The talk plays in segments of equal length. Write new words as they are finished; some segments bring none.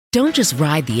Don't just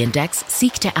ride the index,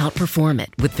 seek to outperform it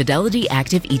with Fidelity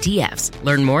Active ETFs.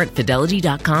 Learn more at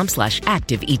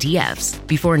fidelity.com/active ETFs.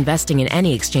 Before investing in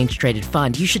any exchange-traded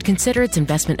fund, you should consider its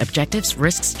investment objectives,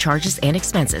 risks, charges, and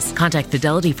expenses. Contact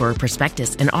Fidelity for a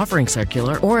prospectus, an offering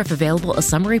circular, or if available, a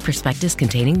summary prospectus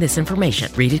containing this information.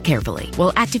 Read it carefully.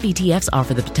 While active ETFs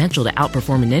offer the potential to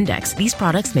outperform an index, these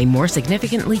products may more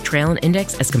significantly trail an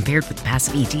index as compared with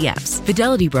passive ETFs.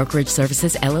 Fidelity Brokerage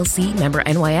Services, LLC, member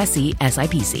NYSE,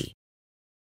 SIPC.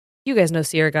 You guys know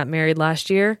Sierra got married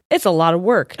last year. It's a lot of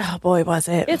work. Oh boy, was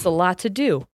it. It's a lot to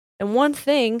do. And one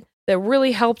thing that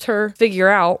really helped her figure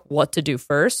out what to do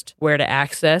first, where to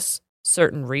access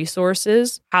certain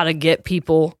resources, how to get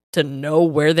people to know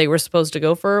where they were supposed to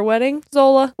go for her wedding,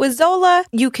 Zola. With Zola,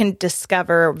 you can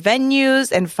discover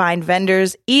venues and find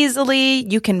vendors easily.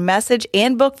 You can message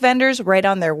and book vendors right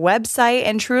on their website.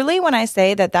 And truly, when I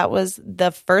say that that was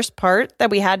the first part that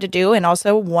we had to do and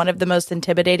also one of the most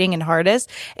intimidating and hardest,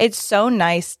 it's so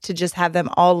nice to just have them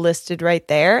all listed right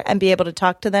there and be able to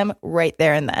talk to them right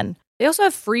there and then. They also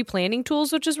have free planning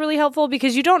tools, which is really helpful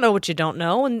because you don't know what you don't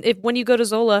know. And when you go to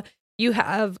Zola, you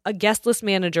have a guest list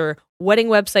manager, wedding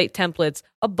website templates,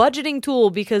 a budgeting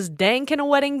tool because dang, can a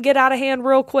wedding get out of hand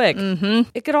real quick? Mm-hmm.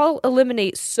 It could all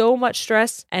eliminate so much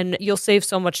stress and you'll save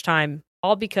so much time,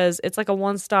 all because it's like a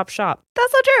one-stop shop.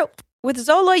 That's so true. With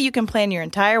Zola, you can plan your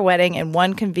entire wedding in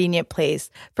one convenient place.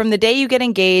 From the day you get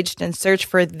engaged and search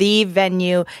for the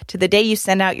venue to the day you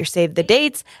send out your save the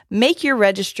dates, make your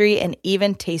registry, and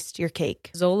even taste your cake.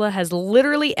 Zola has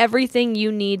literally everything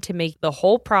you need to make the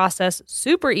whole process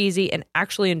super easy and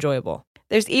actually enjoyable.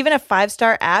 There's even a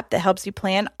 5-star app that helps you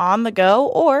plan on the go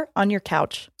or on your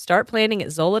couch. Start planning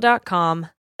at Zola.com.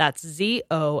 That's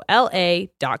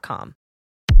ZOLA.com.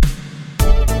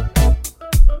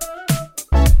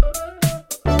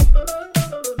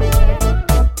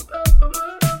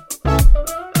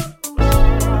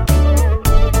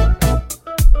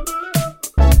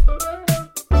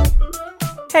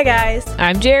 Hey guys,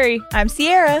 I'm Jerry. I'm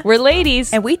Sierra. We're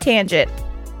ladies. And we tangent.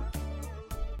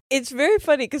 It's very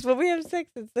funny because when we have sex,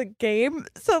 it's a game.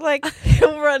 So, like,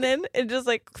 he'll run in and just,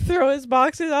 like, throw his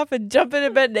boxers off and jump into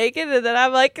bed naked. And then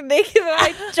I'm, like, naked and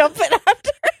I jump in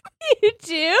after him. You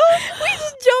do? We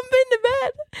just jump into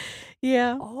bed.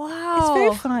 Yeah. Wow. It's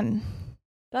very fun.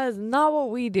 That is not what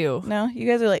we do. No, you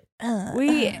guys are like,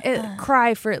 We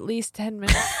cry for at least 10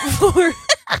 minutes before.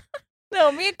 No,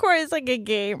 me and Corey is like a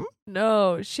game.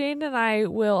 No, Shane and I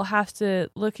will have to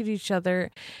look at each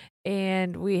other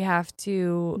and we have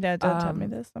to. No, don't tell me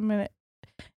this.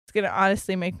 It's gonna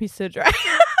honestly make me so dry.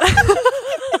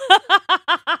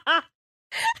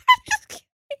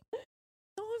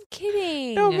 No, I'm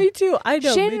kidding. No, me too. I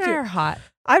know. Shane me and too. I are hot.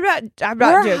 I'm not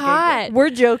We're joking. hot. We're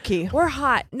jokey. We're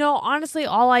hot. No, honestly,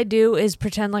 all I do is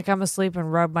pretend like I'm asleep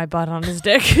and rub my butt on his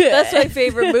dick. That's my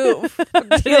favorite move.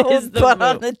 That The is old the butt move.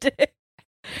 on the dick.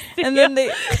 And then they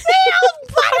butt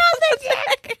on the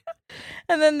dick.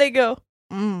 And then they go,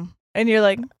 and you're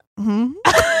like, I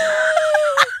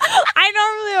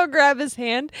normally will grab his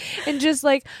hand and just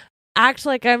like act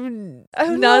like I'm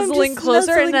nuzzling just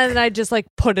closer, nuzzling. and then I just like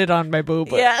put it on my boob.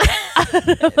 yeah.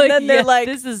 Like, then they're "Yes, like-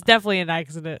 this is definitely an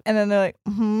accident. And then they're like,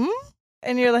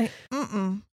 and you're like,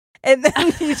 and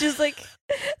then you just like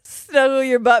snuggle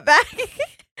your butt back,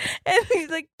 and you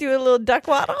like do a little duck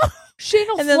waddle. Shane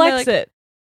will And then they're flex like, it.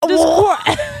 Does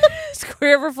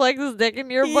Square ever flex his dick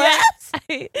in your butt?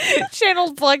 Yes. Shane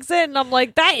will flex it, and I'm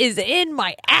like, that is in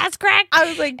my ass crack. I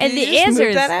was like, And did the you just answer move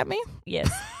is- that at me? Yes.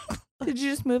 Did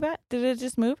you just move it? Did it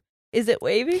just move? Is it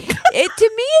waving? To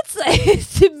me,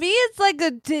 it's like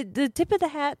the tip of the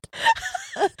hat.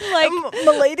 Like,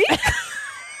 milady?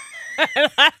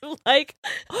 and I'm like,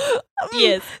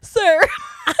 yes. Sir.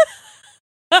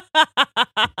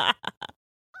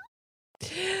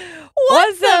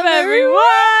 What's up,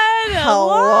 everyone?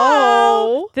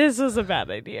 Hello. This was a bad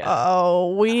idea.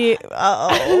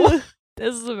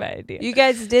 This is a bad idea. You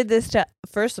guys did this to,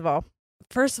 first of all,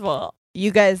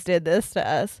 you guys did this to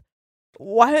us.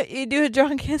 Why don't you do a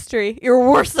drunk history? Your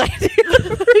worst idea.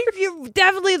 You're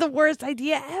definitely the worst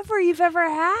idea ever you've ever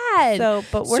had. So,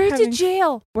 but straight to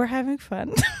jail. we're having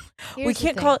fun. We Here's the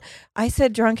can't thing. call it. I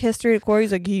said drunk history to Corey.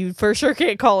 He's like, you for sure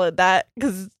can't call it that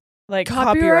because like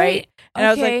copyright. Copyright. And I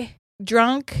was like, Okay.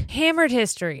 drunk, Hammered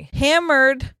history.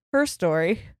 hammered her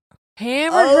story.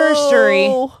 Hammered herstory.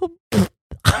 Oh.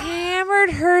 Hammered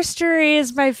herstory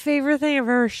is my favorite thing I've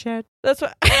ever said. That's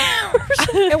what.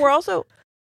 And we're also.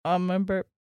 Remember.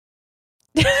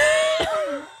 Did we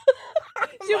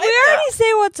already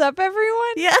say what's up,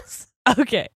 everyone? Yes.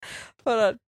 Okay. Hold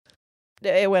on.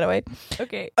 It went away.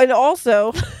 Okay. And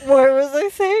also, what was I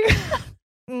saying?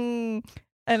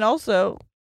 And also,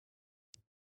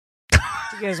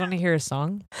 You guys want to hear a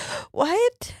song?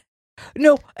 What?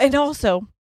 No, and also,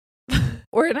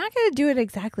 we're not going to do it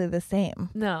exactly the same.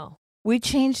 No, We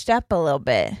changed up a little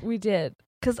bit we did.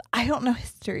 because I don't know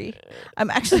history.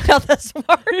 I'm actually not that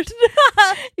smart.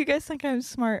 You guys think I'm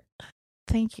smart.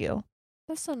 Thank you.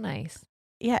 That's so nice.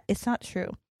 Yeah, it's not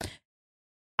true.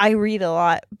 I read a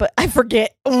lot, but I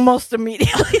forget almost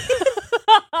immediately.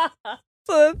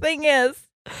 So the thing is,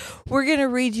 we're going to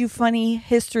read you funny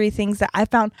history things that I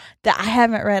found that I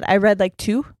haven't read. I read like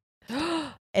 2.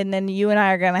 And then you and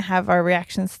I are going to have our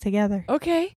reactions together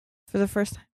Okay. for the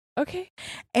first time. Okay.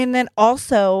 And then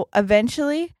also,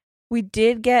 eventually, we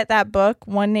did get that book,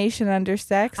 One Nation Under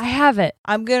Sex. I have it.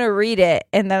 I'm going to read it,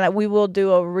 and then we will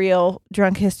do a real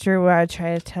drunk history where I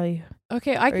try to tell you.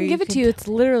 Okay, I Or can you give it can to you. It's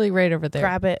literally right over there.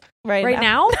 Grab it right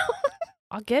now?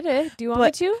 I'll get it. Do you want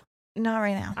But- me to? Not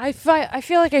right now. I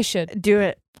feel like I should. Do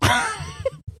it.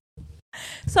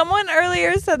 Someone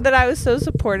earlier said that I was so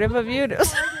supportive of you.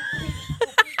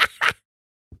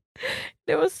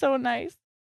 It was so nice.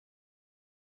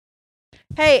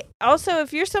 Hey, also,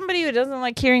 if you're somebody who doesn't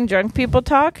like hearing drunk people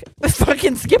talk,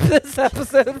 fucking skip this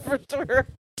episode for sure.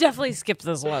 Definitely skip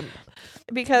this one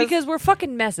Because we're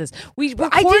fucking messes. We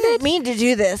recorded. I didn't mean to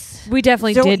do this. We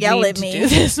definitely Don't did yell mean at to me. do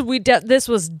this. This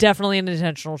was definitely an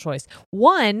intentional choice.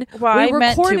 One, Well, we I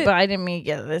meant recorded. to, but I didn't mean to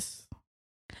get this.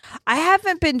 I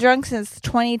haven't been drunk since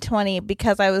 2020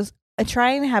 because I was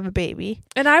trying to have a baby.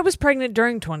 And I was pregnant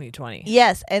during 2020.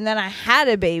 Yes, and then I had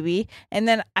a baby, and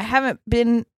then I haven't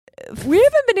been. We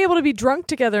haven't been able to be drunk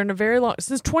together in a very long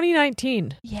since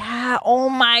 2019. Yeah. Oh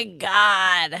my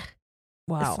God.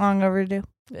 Wow, It's long overdue.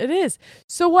 it is.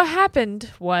 So what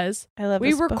happened was I love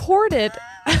we this book. recorded.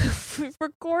 We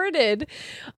recorded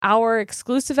our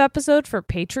exclusive episode for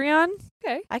Patreon.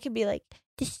 Okay. I could be like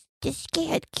this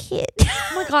scared kid.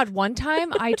 Oh my God, one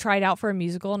time I tried out for a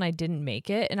musical and I didn't make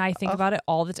it. And I think about it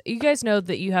all the time. You guys know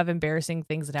that you have embarrassing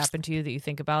things that happen to you that you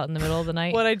think about in the middle of the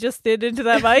night. What I just did into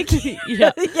that mic.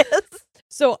 Yeah. Yes.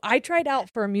 So I tried out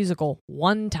for a musical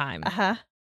one time. Uh-huh.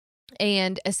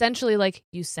 And essentially, like,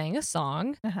 you sang a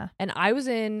song. Uh-huh. And I was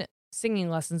in singing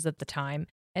lessons at the time.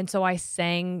 And so I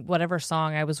sang whatever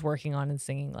song I was working on in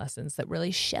singing lessons that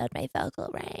really showed my vocal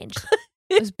range.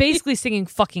 It was basically singing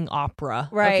fucking opera.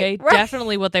 Right, Okay. right.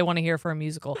 Definitely what they want to hear for a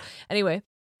musical. Anyway.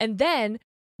 And then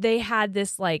they had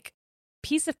this like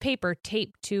piece of paper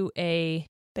taped to a.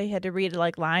 They had to read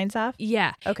like lines off.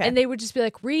 Yeah. Okay. And they would just be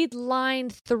like, read line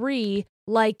 3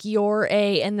 like you're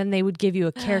a. And then they would give you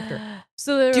a character.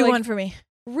 So they were Do like, one for me.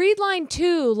 read line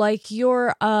 2 like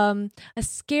you're a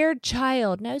scared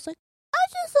child. And I was like, I'm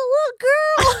just a little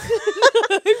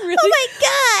girl. Really?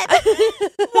 Oh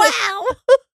my God. Wow.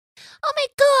 Oh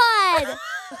my God.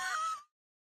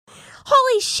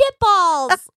 Holy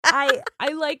shitballs. I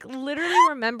like literally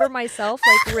remember myself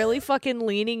like really fucking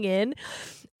leaning in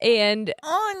and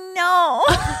Oh no.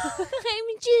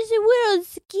 I'm just a little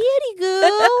scaredy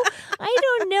girl. I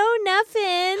don't know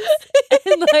nothing.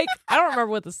 And like I don't remember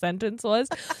what the sentence was,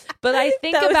 but I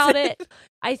think That was about it. it.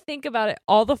 I think about it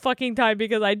all the fucking time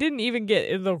because I didn't even get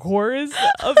in the chorus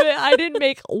of it. I didn't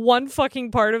make one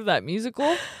fucking part of that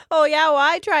musical. Oh yeah, well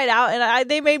I tried out and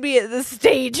they made me at the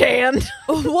stagehand.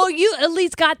 Well, you at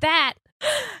least got that.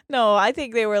 No, I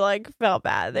think they were like felt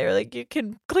bad. They were like, you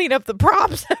can clean up the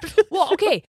props. Well,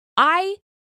 okay. I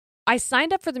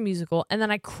signed up for the musical and then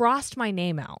I crossed my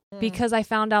name out because I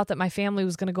found out that my family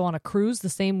was going to go on a cruise the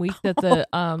same week that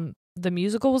the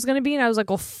musical was going to be, and I was like,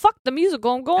 "Well, fuck the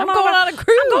musical. I'm going on a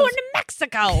cruise. I'm going to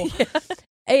Mexico."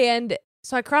 And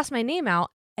so I crossed my name out,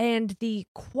 and the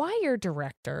choir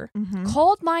director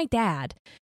called my dad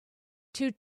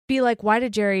to be like, "Why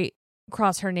did Jerry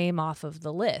cross her name off of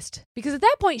the list?" Because at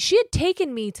that point, she had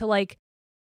taken me to like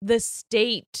the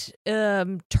state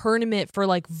tournament for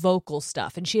like vocal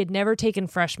stuff, and she had never taken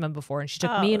freshmen before, and she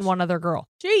took me and one other girl.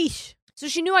 Sheesh. So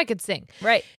she knew I could sing.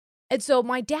 Right. And so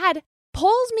my dad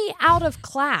pulls me out of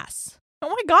class Oh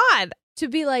my God. to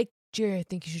be like, "Jerry, I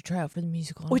think you should try out for the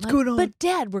musical." And What's I'm like, going on? But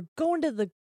Dad, we're going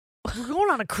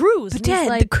on a cruise. But And he's Dad,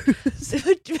 like, the cruise.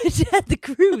 But Dad, the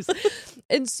cruise.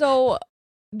 And so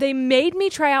they made me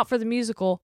try out for the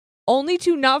musical only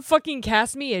to not fucking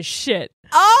cast me as shit.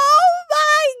 Oh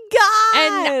my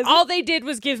God. And all they did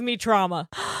was give me trauma.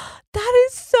 that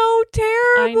is so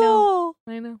terrible.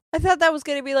 I know. I thought that was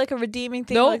going to be like a redeeming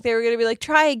thing. Nope. Like they were going to be like,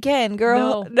 try again,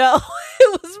 girl. No. No,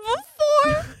 it was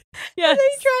before. Yes. And then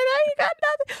you tried out, you got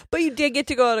nothing. But you did get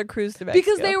to go on a cruise to Mexico.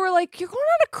 Because they were like, "You're going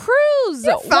on a cruise.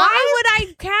 You're Why fine." would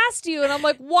I cast you?" And I'm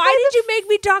like, "Why did you make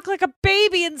me talk like a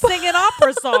baby and sing an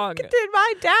opera song?" Did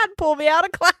my dad pull me out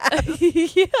of class?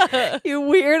 Yeah. You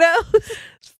weirdo.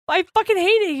 I fucking hate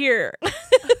it here.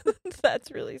 That's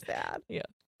really sad. Yeah.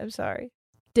 I'm sorry.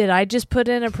 Did I just put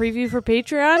in a preview for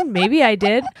Patreon? Maybe I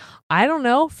did. I don't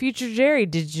know. Future Jerry,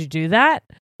 did you do that?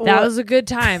 That What? was a good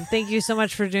time. Thank you so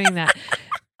much for doing that.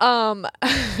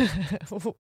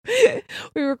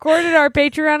 We recorded our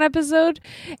Patreon episode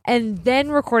and then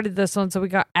recorded this one, so we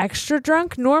got extra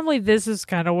drunk. Normally this is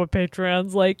kind of what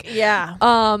Patreon's like. Yeah.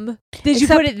 Did you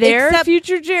put it there, except-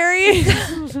 Future Jerry?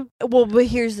 Well, but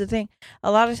here's the thing.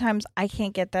 A lot of times I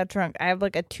can't get that drunk. I have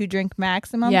like a 2-drink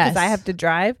maximum because I Yes. have to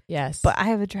drive. Yes. But I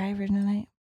have a driver tonight.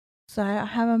 So I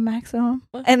have a maximum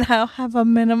and I'll have a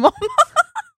minimum.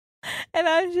 And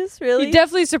I'm just really... you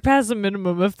definitely surpassed the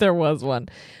minimum if there was one.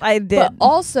 I did. But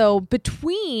also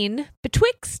betwixt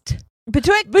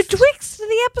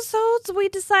the episodes, we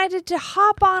decided to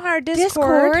hop on our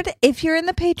Discord. If you're in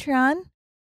the Patreon,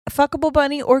 Fuckable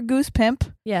Bunny or Goose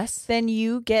Pimp, Yes. then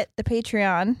you get the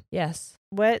Patreon. Yes.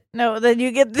 What? No, then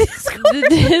you get the Discord.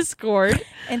 The Discord.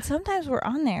 And sometimes we're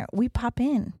on there. We pop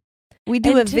in. We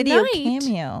do And a video tonight,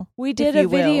 cameo. We did if a you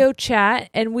will. video chat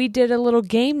and we did a little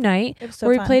game night It was so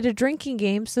where we fun. played a drinking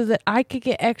game so that I could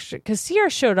get extra. Because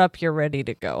Sierra showed up here ready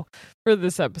to go for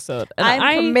this episode. And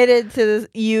I'm committed to this,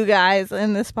 you guys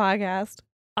in this podcast.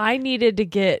 I needed to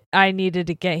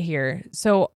get here.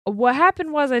 So what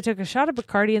happened was I took a shot of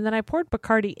Bacardi and then I poured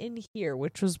Bacardi in here,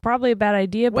 which was probably a bad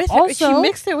idea. But also, she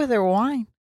mixed it with her wine.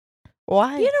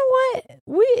 Why? you know what?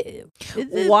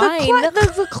 Wine.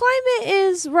 The climate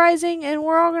is rising and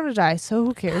we're all gonna die. So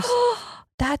who cares?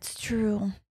 That's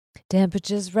true.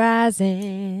 Temperatures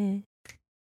rising.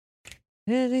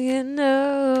 And you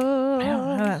know, I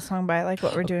don't know that song, but I like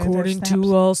what we're doing. according with our snaps.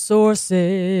 to all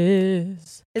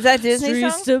sources, Is that Disney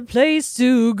streets song? the place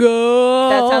to go.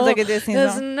 That sounds like a Disney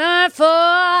It's song. not for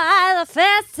the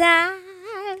first time.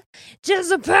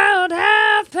 Just about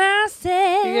half past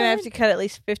 10. You're gonna have to cut at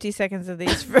least 50 seconds of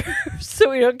these so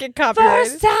we don't get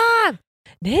copyrighted. First time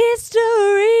in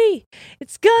history,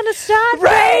 it's gonna start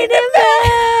Raining raining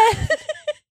man.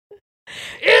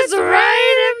 It's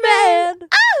raining man.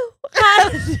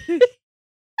 Oh!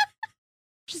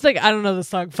 She's like, I don't know the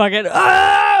song. Fuck it.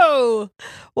 Oh,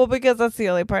 Well, because that's the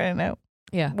only part I know.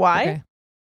 yeah. Why? Okay.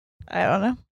 I don't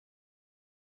know.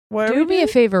 What are Do we me a doing?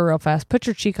 favor, real fast. Put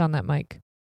your cheek on that mic.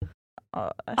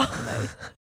 Oh, that's nice.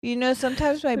 You know,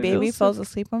 sometimes my It baby feels falls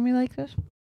asleep on me like this.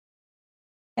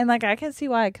 And like I can see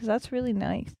why, because that's really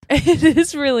nice. It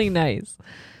is really nice.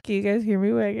 Can you guys hear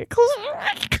me when I get close?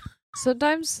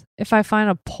 Sometimes if I find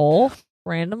a pole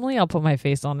randomly, I'll put my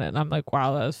face on it and I'm like,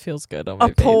 wow, that feels good on my A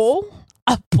face. pole?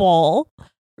 A pole.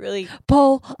 Really?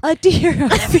 Pole. A deer. A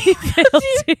female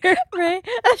deer. Right?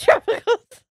 A tropical.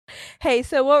 Hey,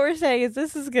 so what we're saying is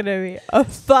this is gonna be a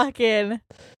fucking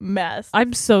mess.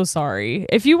 I'm so sorry.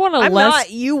 If you want a I'm less not.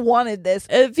 You wanted this.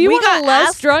 if you We want got a less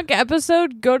asked- drunk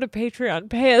episode, go to Patreon.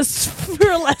 Pay us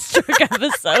for a less drunk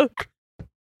episode.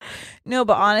 No,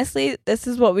 but honestly, this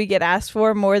is what we get asked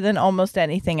for more than almost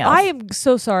anything else. I am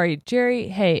so sorry. Jerry,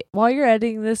 hey, while you're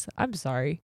editing this, I'm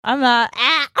sorry. I'm not.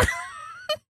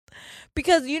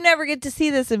 Because you never get to see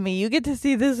this in me. You get to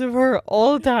see this of her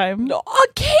all the time. No,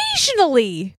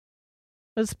 occasionally.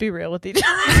 Let's be real with each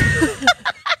other.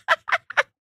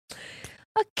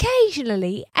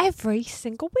 Occasionally, every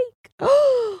single week.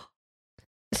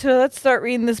 So let's start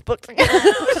reading this book together.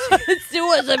 Let's do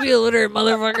what's up, you illiterate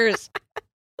motherfuckers.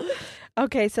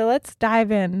 Okay, so let's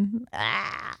dive in.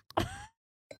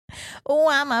 Oh,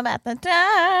 I'm about to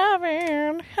dive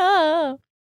in. Oh.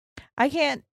 I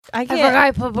can't. I forgot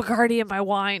I put Bacardi in my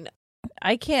wine.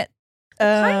 I can't.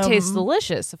 Kind of tastes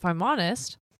delicious, if I'm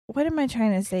honest. What am I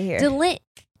trying to say here?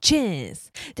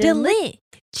 Delicious. Deli-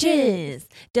 Delicious.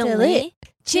 Delicious.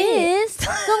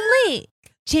 Delicious.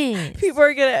 People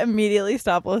are gonna immediately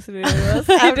stop listening to us.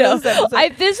 I after know. this episode.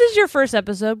 If this is your first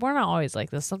episode, we're not always like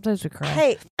this. Sometimes we cry.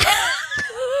 Hey, is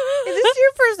this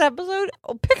your first episode?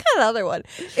 Oh, pick another one.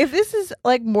 If this is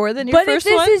like more than your But if first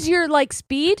this one, is your like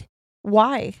speed,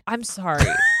 why? I'm sorry.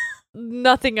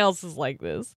 Nothing else is like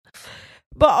this.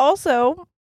 But also,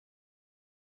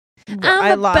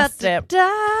 I lost it.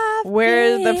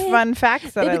 Where are the fun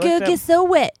facts that I Baby girl looked up? gets so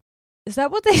wet. Is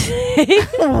that what they say?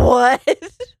 What?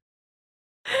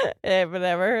 I've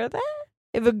never heard that.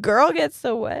 If a girl gets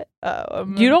so wet,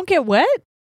 You don't get wet?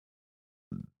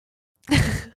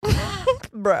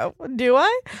 bro. Do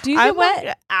I? Do you I'm get wet? like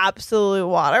an absolute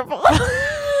waterfall.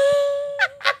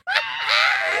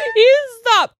 You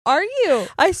stop. Are you?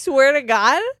 I swear to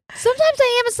God. Sometimes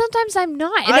I am and sometimes I'm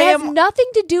not. And I it has am- nothing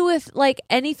to do with like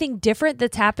anything different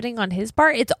that's happening on his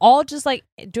part. It's all just like,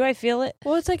 do I feel it?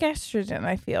 Well, it's like estrogen,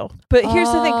 I feel. But here's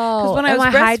the thing. Because when I am was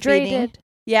breastfeeding, hydrated?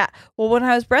 yeah. Well, when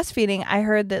I was breastfeeding, I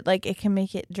heard that like it can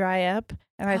make it dry up.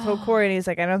 And I told Corey, and he's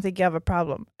like, I don't think you have a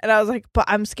problem. And I was like, but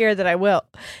I'm scared that I will.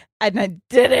 And I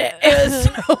did it. It was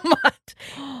so much.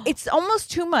 It's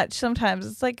almost too much sometimes.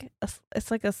 It's like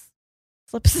a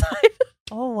slip side.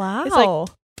 Oh, wow. It's like,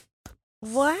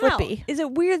 wow. slippy. Is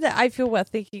it weird that I feel wet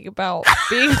thinking about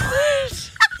being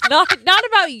not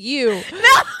about you.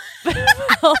 No. But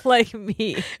about, like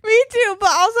me. Me too, but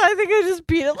also I think I just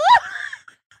beat it.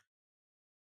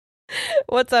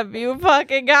 What's up, you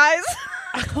fucking guys?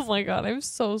 Oh my God, I'm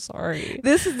so sorry.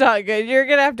 This is not good. You're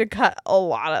going to have to cut a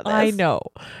lot of this. I know.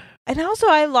 And also,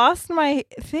 I lost my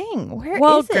thing. Where is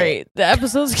Well, it? great. The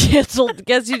episode's canceled.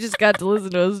 Guess you just got to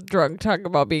listen to us drunk talk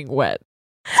about being wet.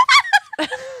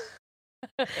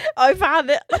 I found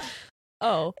it.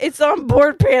 Oh. It's on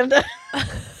Board Panda.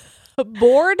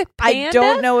 Board Panda? I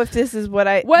don't know if this is what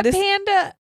I... What this,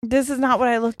 panda? This is not what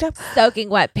I looked up.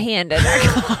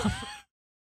 SoakingWetPanda.com.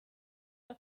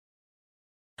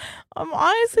 I'm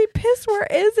honestly pissed. Where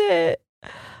is it?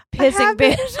 Pissing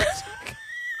Panda.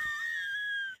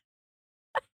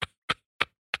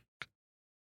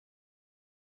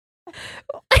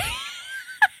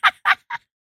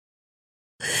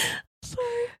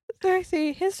 Sorry,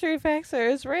 see, history facts are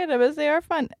as random as they are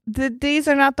fun. These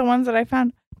are not the ones that I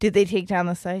found. Did they take down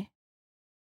the site?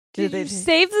 Did you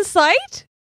save the site?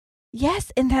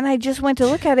 Yes, and then I just went to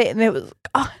look at it, and it was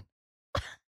gone.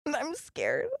 I'm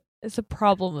scared. It's a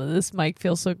problem that this mic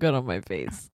feels so good on my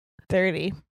face.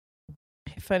 30.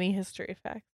 Funny history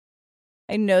fact.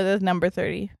 I know the number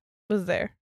 30 was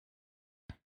there.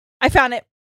 I found it.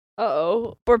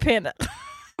 Uh-oh. Board Panda.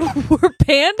 We're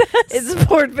pandas? It's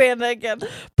Board Panda again.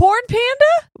 Porn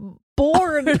Panda?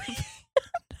 Board.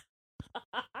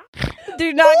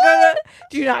 Do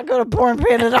not go to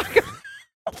pornpanda.com.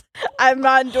 I'm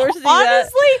not endorsing that.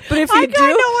 Honestly, But if I you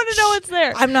kind of do, want to know what's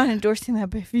there. I'm not endorsing that,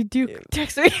 but if you do,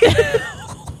 text me.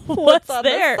 What's on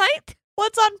there? the site?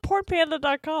 What's on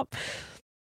pornpanda.com?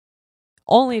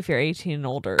 Only if you're 18 and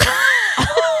older.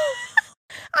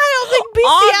 I don't think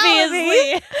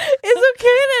bestiality is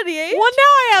okay at any age. Well, now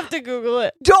I have to Google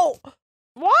it. Don't.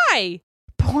 Why?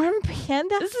 Porn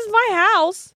Panda? This is my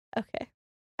house. Okay.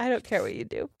 I don't care what you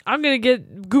do. I'm going to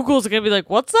get... Google's going to be like,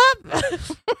 what's up?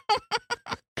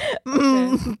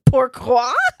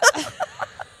 Pourquoi?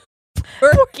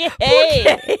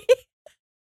 Okay.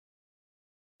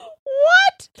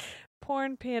 What?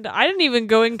 Porn Panda. I didn't even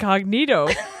go incognito.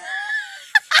 You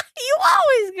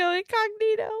always go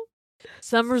incognito.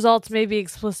 Some results may be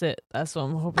explicit. That's what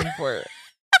I'm hoping for.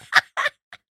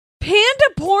 Panda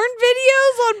porn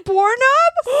videos on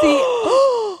Pornhub? See,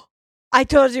 I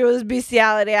told you it was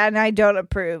bestiality, and I don't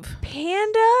approve.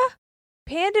 Panda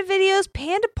videos,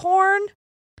 panda porn.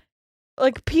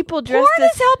 Like people dressed Porn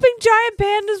as is helping giant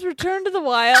pandas return to the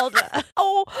wild.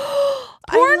 oh,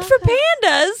 Porn for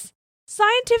pandas.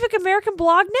 Scientific American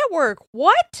Blog Network.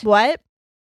 What? What?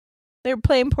 They're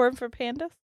playing porn for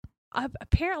pandas?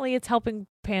 Apparently, it's helping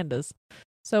pandas.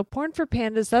 So, Porn for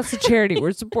Pandas, that's a charity.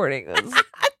 We're supporting this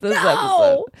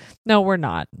episode. No, we're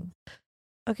not.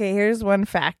 Okay, here's one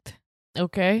fact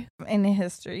Okay. in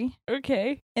history.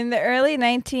 Okay. In the early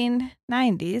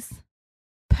 1990s,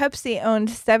 Pepsi owned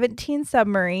 17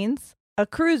 submarines, a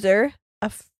cruiser, a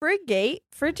frigate,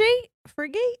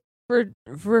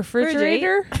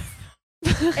 Refrigerator?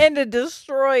 and a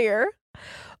destroyer,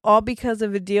 all because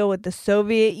of a deal with the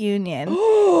Soviet Union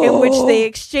in which they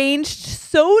exchanged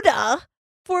soda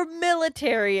for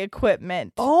military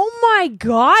equipment. Oh my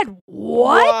God.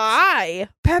 What? Why?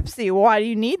 Pepsi, why do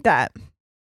you need that?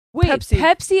 Wait, Pepsi.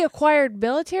 Pepsi acquired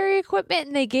military equipment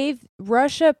and they gave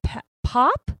Russia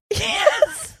pop?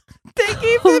 Yes. They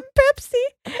gave them Pepsi,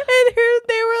 and here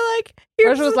they were like,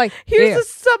 Russia was like,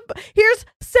 here's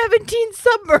 17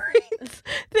 submarines.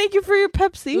 Thank you for your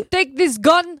Pepsi. You take this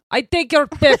gun, I take your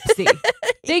Pepsi.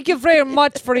 Thank you very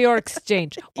much for your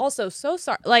exchange. Also, so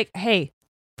sorry. Like, hey,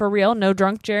 for real, no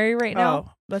drunk Jerry right now.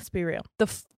 Oh, let's be real.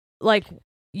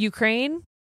 Ukraine,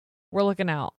 we're looking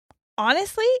out.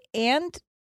 Honestly, and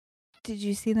did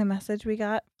you see the message we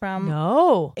got from?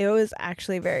 No. It was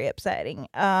actually very upsetting.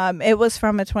 It was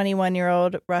from a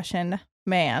 21-year-old Russian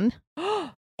man,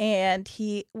 and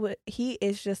he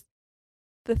is just,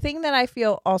 the thing that I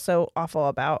feel also awful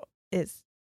about is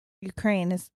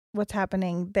Ukraine. Is what's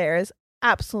happening there is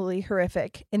absolutely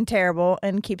horrific and terrible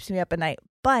and keeps me up at night.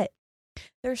 But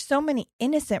there's so many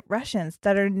innocent Russians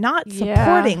that are not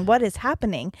supporting what is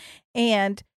happening,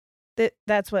 and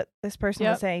that's what this person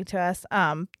was saying to us,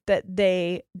 that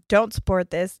they don't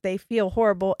support this. They feel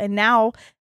horrible. And now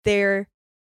they're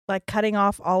like cutting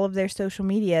off all of their social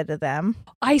media to them.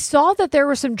 I saw that there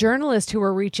were some journalists who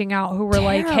were reaching out who were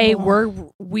like, hey,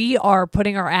 we are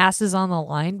putting our asses on the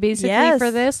line basically for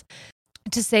this.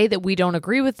 to say that we don't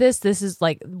agree with this. This is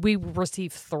like, we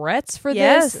receive threats for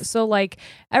Yes. this. So like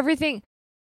everything,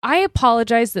 I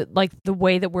apologize that like the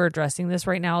way that we're addressing this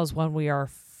right now is when we are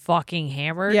fucking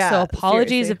hammered. Yeah, so apologies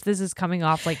seriously. if this is coming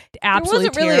off like absolutely It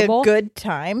wasn't really terrible. a good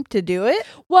time to do it.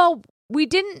 Well, we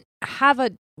didn't have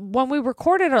when we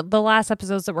recorded the last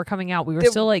episodes that were coming out, we were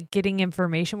still like getting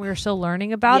information. We were still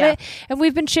learning about it, and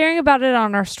we've been sharing about it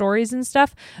on our stories and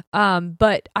stuff.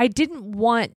 But I didn't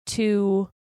want to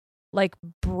like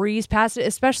breeze past it,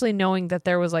 especially knowing that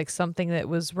there was like something that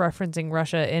was referencing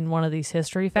Russia in one of these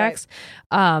history facts.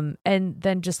 And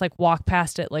then just like walk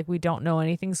past it like we don't know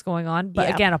anything's going on. But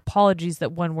again, apologies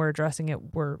that when we're addressing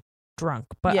it, we're drunk.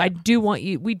 But we do want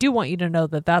you to know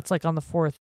that that's like on the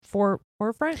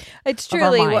forefront. It's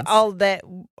truly all that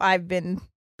I've been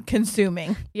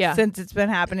consuming since it's been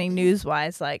happening news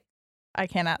wise. Like, I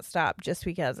cannot stop just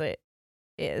because it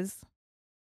is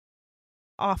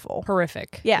awful,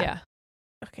 horrific. Yeah.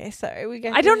 Okay, sorry.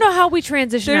 I don't know how we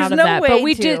transition There's out of no that, way but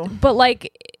we to. did. But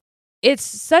like, it's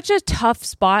such a tough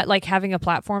spot, like having a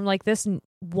platform like this,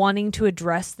 wanting to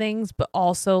address things, but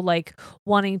also like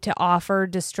wanting to offer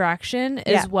distraction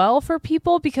as well for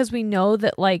people, because we know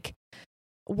that like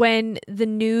when the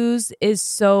news is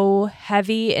so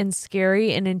heavy and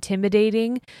scary and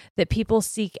intimidating, that people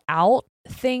seek out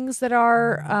things that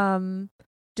are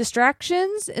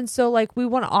distractions. And so like we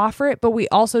want to offer it, but we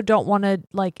also don't want to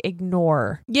like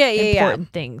ignore important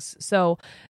things. So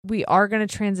we are going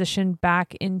to transition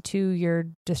back into your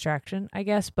distraction, I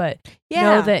guess, but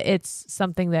know that it's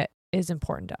something that is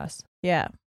important to us. Yeah.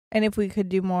 And if we could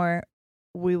do more,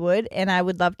 we would. And I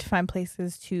would love to find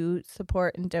places to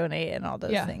support and donate and all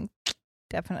those things.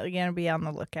 Definitely going to be on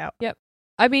the lookout. Yep.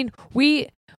 I mean,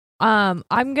 I'm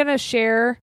going to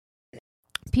share.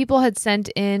 People had sent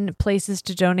in places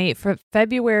to donate for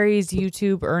February's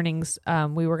YouTube earnings.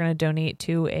 We were going to donate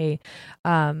to a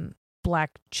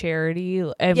Black charity.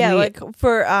 And like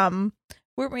for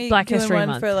weren't we Black doing History one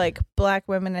Month for like Black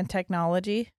women in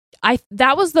technology?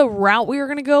 That was the route we were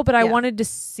going to go, but I wanted to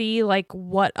see like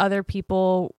what other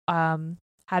people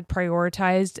had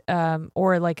prioritized,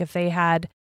 or like if they had,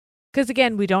 because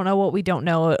again, we don't know what we don't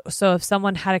know. So if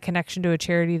someone had a connection to a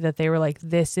charity that they were like,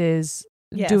 this is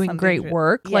doing great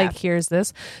work, like here's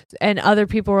this, and other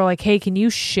people were like, hey, can you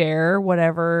share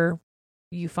whatever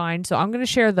you find? So I'm going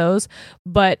to share those,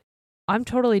 but I'm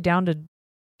totally down to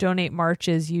donate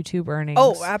March's YouTube earnings.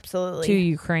 Oh, absolutely. To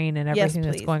Ukraine and everything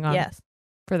that's going on. Yes.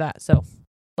 For that. So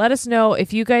let us know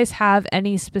if you guys have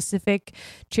any specific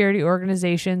charity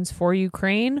organizations for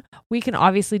Ukraine. We can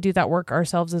obviously do that work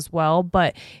ourselves as well.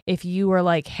 But if you are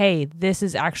like, hey, this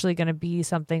is actually going to be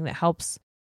something that helps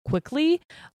quickly,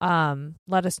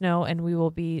 let us know and we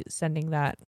will be sending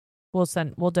that.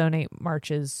 We'll donate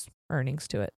March's earnings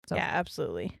to it. So. Yeah,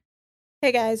 absolutely.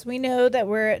 Hey guys, we know that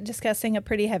we're discussing a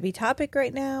pretty heavy topic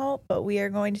right now, but we are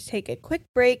going to take a quick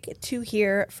break to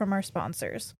hear from our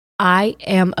sponsors. I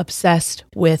am obsessed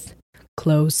with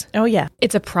clothes. Oh, yeah.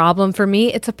 It's a problem for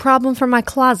me. It's a problem for my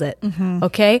closet. Mm-hmm.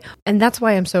 Okay. And that's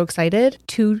why I'm so excited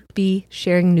to be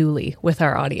sharing Nuuly with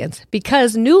our audience,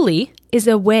 because Nuuly is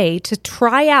a way to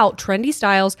try out trendy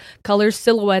styles, colors,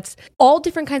 silhouettes, all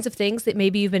different kinds of things that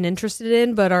maybe you've been interested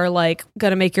in, but are like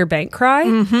going to make your bank cry.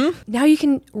 Mm-hmm. Now you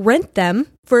can rent them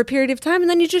for a period of time and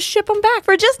then you just ship them back.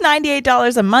 For just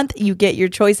 $98 a month, you get your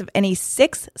choice of any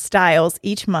 6 styles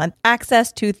each month,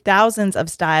 access to thousands of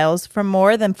styles from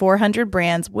more than 400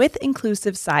 brands with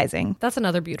inclusive sizing. That's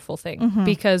another beautiful thing,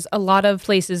 because a lot of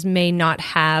places may not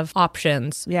have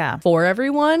options for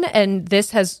everyone. And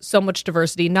this has so much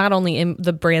diversity, not only in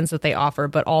the brands that they offer,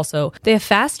 but also they have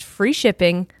fast, free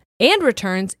shipping and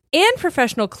returns and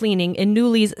professional cleaning in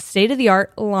Nuuly's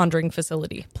state-of-the-art laundering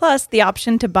facility. Plus, the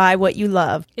option to buy what you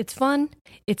love. It's fun,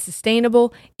 it's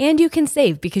sustainable, and you can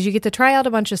save because you get to try out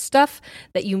a bunch of stuff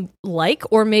that you like,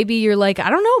 or maybe you're like, I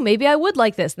don't know, maybe I would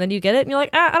like this. And then you get it and you're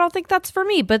like, I don't think that's for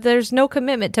me, but there's no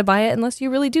commitment to buy it unless you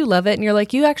really do love it. And you're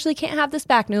like, you actually can't have this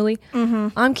back, Nuuly.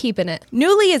 I'm keeping it.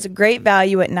 Nuuly is a great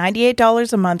value at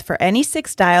 $98 a month for any 6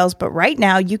 styles, but right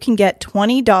now you can get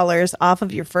 $20 off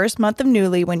of your first month of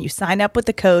Nuuly when you sign up with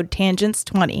the code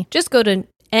TANGENTS20. Just go to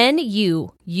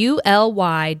NUULY.com.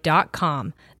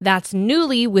 That's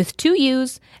Nuuly with 2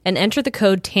 U's, and enter the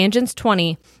code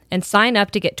TANGENTS20 and sign up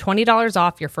to get $20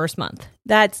 off your first month.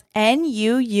 That's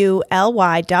NUULY.com.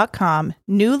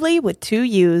 Nuuly with 2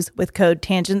 U's with code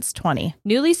TANGENTS20.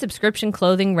 Nuuly subscription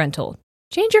clothing rental.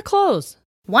 Change your clothes.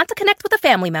 Want to connect with a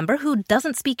family member who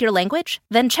doesn't speak your language?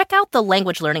 Then check out the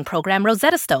language learning program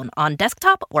Rosetta Stone on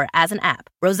desktop or as an app.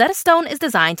 Rosetta Stone is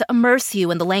designed to immerse you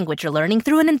in the language you're learning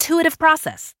through an intuitive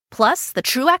process. Plus, the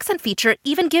True Accent feature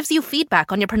even gives you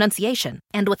feedback on your pronunciation.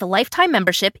 And with a lifetime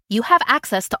membership, you have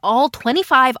access to all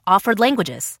 25 offered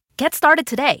languages. Get started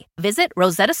today. Visit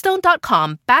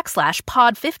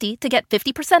rosettastone.com/pod50 to get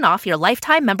 50% off your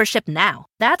lifetime membership now.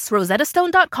 That's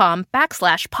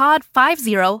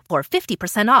rosettastone.com/pod50 for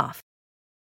 50% off.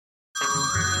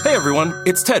 Hey everyone,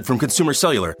 it's Ted from Consumer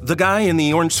Cellular, the guy in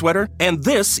the orange sweater, and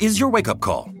this is your wake-up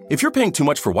call. If you're paying too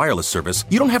much for wireless service,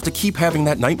 you don't have to keep having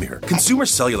that nightmare. Consumer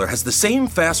Cellular has the same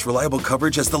fast, reliable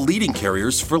coverage as the leading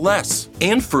carriers for less.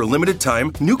 And for a limited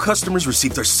time, new customers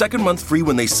receive their second month free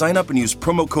when they sign up and use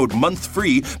promo code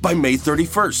MONTHFREE by May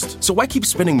 31st. So why keep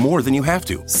spending more than you have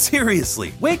to?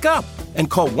 Seriously, wake up and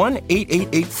call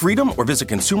 1-888-FREEDOM or visit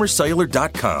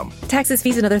consumercellular.com. Taxes,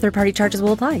 fees, and other third-party charges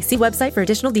will apply. See website for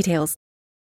additional details.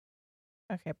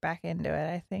 Okay, back into it,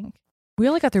 I think. We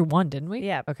only got through one, didn't we?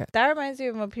 Yeah. Okay. That reminds me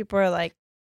of when people are like,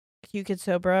 you could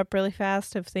sober up really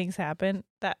fast if things happen.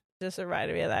 That just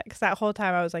reminded me of that. Because that whole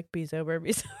time I was like, be sober,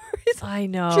 be sober, be sober. I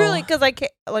know. Truly, because I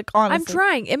can't, like, honestly. I'm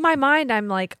trying. In my mind, I'm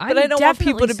like, But I don't want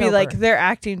people to be like, they're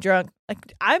acting drunk.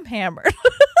 Like, I'm hammered.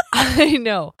 I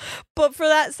know. But for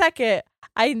that second,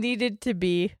 I needed to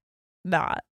be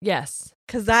not. Yes.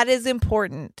 Because that is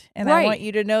important. And Right. I want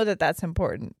you to know that that's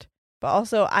important. But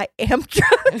also, I am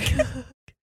drunk.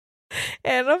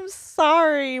 And I'm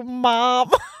sorry,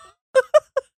 Mom.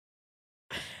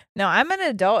 No, I'm an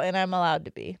adult and I'm allowed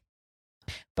to be.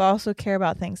 But I also care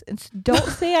about things. And don't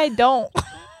say I don't.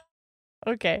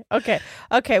 Okay.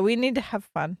 We need to have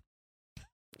fun.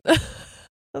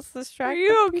 Let's distract. Are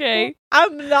you the okay? people.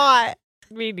 I'm not.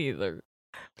 Me neither.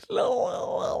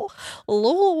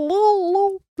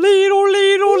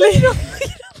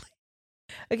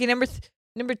 Okay, number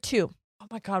 2. Oh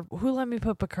my God. Who let me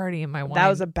put Bacardi in my wine? That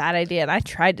was a bad idea, and I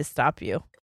tried to stop you.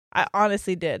 I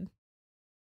honestly did.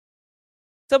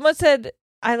 Someone said,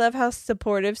 I love how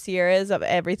supportive Sierra is of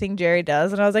everything Jerry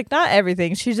does. And I was like, not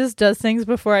everything. She just does things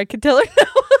before I could tell her no.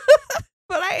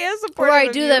 But I am supportive Or I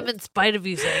of do you. them in spite of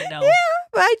you saying no. Yeah,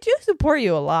 but I do support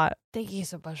you a lot. Thank you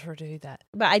so much for doing that.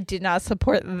 But I did not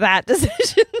support that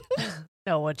decision.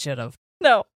 No one should have.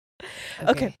 No.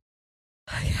 Okay.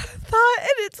 I had a thought and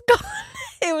it's gone.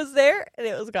 It was there and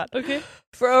it was gone. Okay.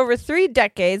 For over 3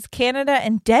 decades, Canada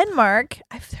and Denmark,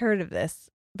 I've heard of this,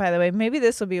 by the way. Maybe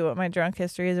this will be what my drunk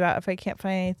history is about if I can't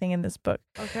find anything in this book.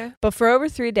 Okay. But for over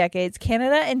 3 decades,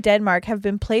 Canada and Denmark have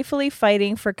been playfully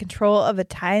fighting for control of a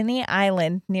tiny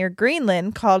island near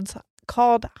Greenland called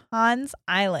Hans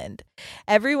Island.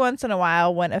 Every once in a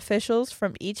while, when officials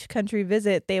from each country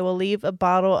visit, they will leave a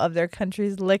bottle of their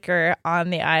country's liquor on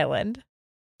the island.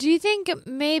 Do you think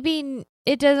maybe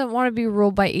it doesn't want to be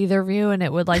ruled by either of you and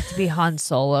it would like to be Han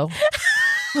Solo?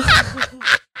 Why,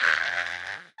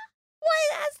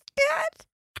 that's good.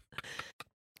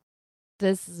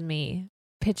 This is me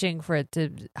pitching for it to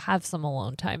have some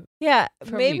alone time. Yeah,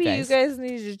 From maybe you you guys. guys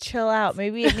need to chill out.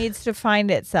 Maybe it needs to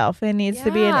find itself. It needs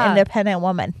to be an Yeah. independent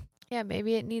woman. Yeah,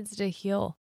 maybe it needs to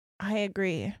heal I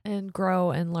agree. and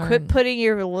grow and learn. Quit putting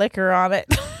your liquor on it.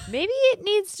 Maybe it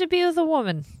needs to be with a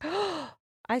woman.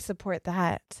 I support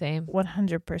that Same.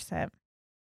 100%.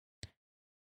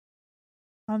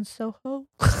 On Soho.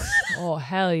 Oh,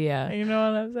 hell yeah. You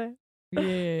know what I'm saying?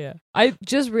 Yeah. I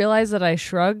just realized that I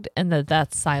shrugged and that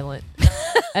that's silent.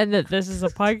 And that this is a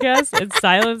podcast and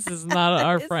silence is not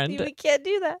our friend. We can't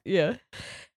do that. Yeah.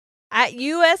 At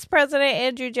U.S. President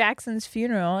Andrew Jackson's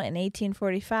funeral in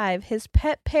 1845, his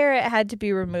pet parrot had to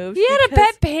be removed. He had a because-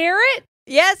 pet parrot?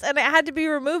 Yes, and it had to be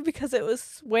removed because it was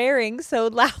swearing so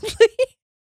loudly.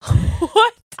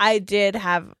 What? I did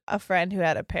have a friend who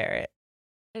had a parrot.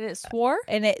 And it swore?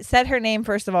 And it said her name,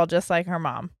 first of all, just like her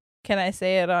mom. Can I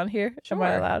say it on here? Am I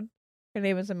Sure. allowed? Her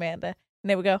name was Amanda.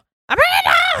 And it would go,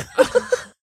 Amanda!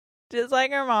 Just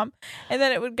like her mom. And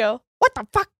then it would go, what the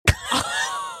fuck?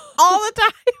 All the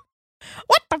time.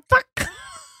 What the fuck?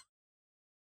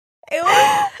 It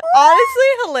was honestly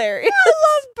hilarious. I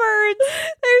love birds.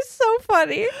 They're so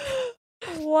funny.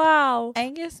 Wow.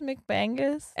 Angus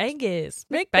McBangus. Angus.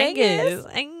 McBangus.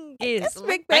 Angus.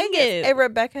 McBangus. And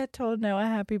Rebecca told Noah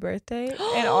happy birthday.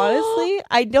 And honestly,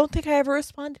 I don't think I ever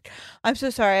responded. I'm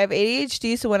so sorry. I have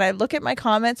ADHD. So when I look at my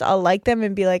comments, I'll like them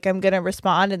and be like, I'm going to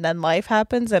respond. And then life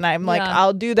happens. And I'm like, Yeah.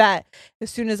 I'll do that as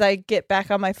soon as I get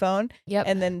back on my phone. Yep.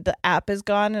 And then the app is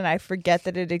gone and I forget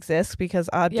that it exists because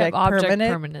Yep, object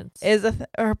permanence. is a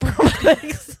or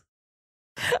permanence.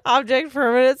 Object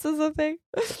permanence is a thing.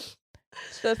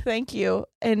 So thank you.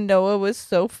 And Noah was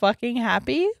so fucking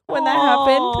happy when that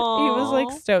happened. He was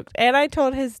like stoked. And I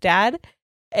told his dad,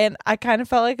 and I kind of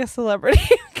felt like a celebrity.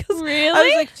 Really? I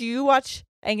was like, do you watch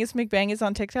Angus McBangus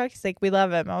on TikTok? He's like, we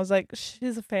love him. I was like,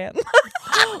 she's a fan.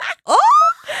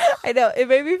 I know. It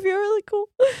made me feel really cool.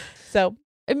 So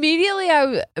Immediately,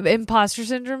 imposter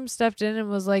syndrome stepped in and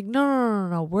was like,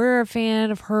 no. We're a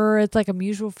fan of her. It's like a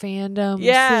mutual fandom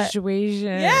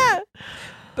situation. Yeah.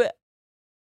 But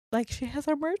like, she has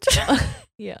our merch.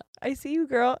 Yeah. I see you,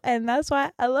 girl. And that's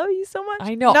why I love you so much.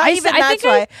 I know. Not I even that's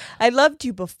why. I loved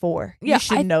you before. Yeah, You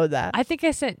should know that. I think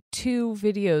I sent 2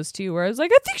 videos to you where I was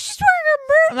like, I think she's wearing her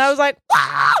merch. And I was like,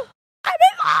 wow, I'm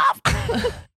in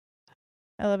love.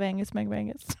 I love Angus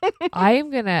McBangus. I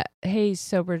am gonna. Hey,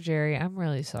 sober Jerry, I'm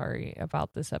really sorry about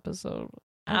this episode.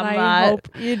 And I'm I not. hope.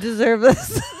 You deserve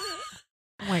this.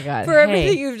 Oh my god! For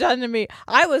everything you've done to me.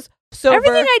 I was sober.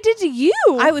 everything I did to you.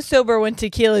 I was sober when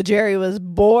Tequila Jerry was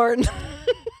born.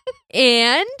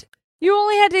 And you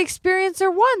only had to experience her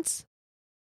once.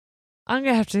 I'm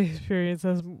gonna have to experience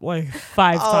this like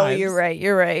 5 times. Oh, you're right.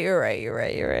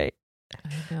 I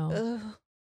know. Ugh.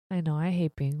 I know. I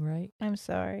hate being right. I'm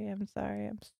sorry.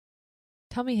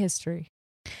 Tell me history.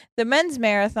 The men's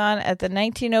marathon at the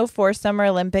 1904 Summer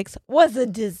Olympics was a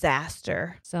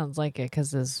disaster. Sounds like it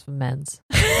because it's men's.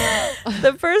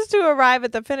 The first to arrive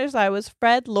at the finish line was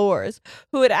Fred Lors,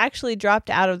 who had actually dropped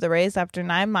out of the race after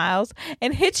 9 miles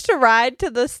and hitched a ride to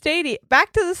the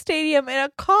back to the stadium in a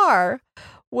car,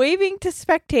 waving to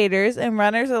spectators and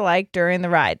runners alike during the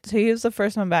ride. So he was the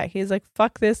first one back. He's like,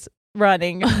 fuck this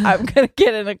running. I'm going to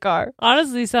get in a car.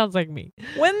 Honestly, sounds like me.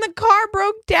 When the car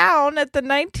broke down at the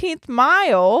 19th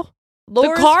mile, The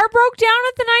car broke down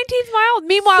at the 19th mile.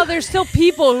 Meanwhile, there's still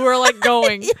people who are like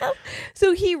going. Yeah.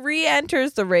 So he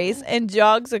re-enters the race and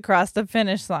jogs across the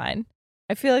finish line.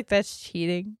 I feel like that's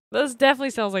cheating. This definitely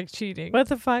sounds like cheating. What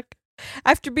the fuck?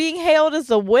 After being hailed as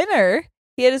the winner,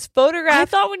 he had his photograph. I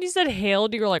thought when you said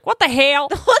hailed, you were like, what the hell?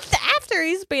 After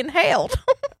he's been hailed.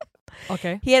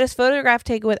 Okay. He had his photograph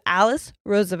taken with Alice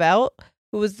Roosevelt,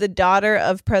 who was the daughter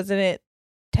of President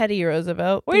Teddy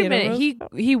Roosevelt. Wait a Theodore minute.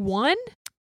 Roosevelt. He won?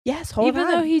 Yes, hold Even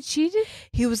on. though he cheated?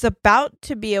 He was about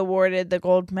to be awarded the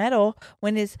gold medal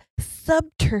when his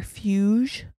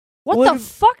subterfuge. What What the if-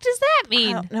 fuck does that I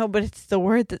mean? don't know, but it's the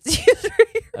word that's used right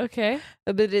here. Okay.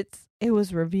 But it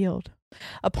was revealed.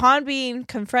 Upon being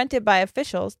confronted by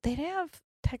officials, they didn't have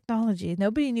technology.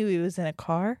 Nobody knew he was in a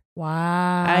car.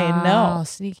 Wow. I know.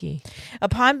 Sneaky.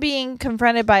 Upon being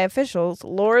confronted by officials,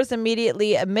 Lors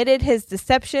immediately admitted his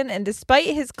deception, and despite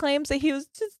his claims that he was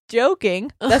just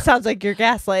joking, that sounds like you're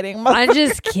gaslighting. I'm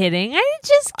just kidding. I'm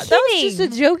just kidding. That was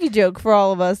just a jokey joke for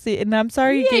all of us, and I'm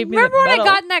sorry you gave me the remember when medal. I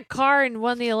got in that car and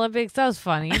won the Olympics? That was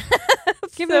funny.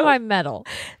 Give me So, my medal.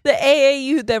 The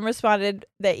AAU then responded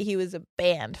that he was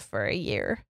banned for a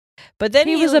year. But then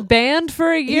He was a band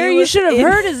for a year. You was should have in-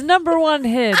 heard his number 1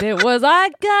 hit. It was I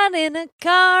got in a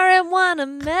car and won a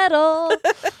medal.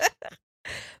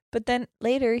 But then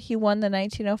later he won the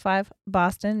 1905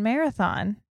 Boston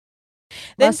Marathon.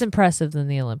 Then, Less impressive than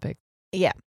the Olympics.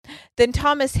 then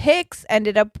Thomas Hicks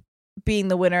ended up being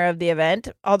the winner of the event,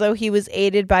 although he was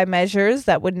aided by measures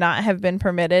that would not have been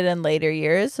permitted in later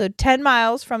years. So 10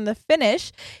 miles from the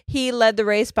finish, he led the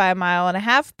race by 1.5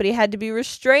 miles, but he had to be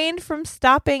restrained from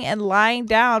stopping and lying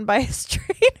down by his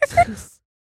trainers.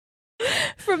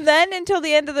 From then until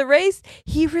the end of the race,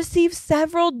 he received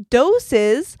several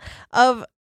doses of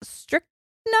strychnine,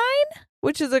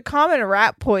 which is a common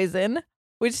rat poison,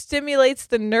 which stimulates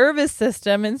the nervous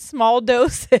system in small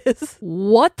doses.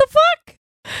 What the fuck?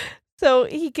 So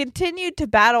he continued to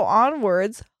battle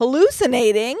onwards,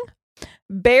 hallucinating,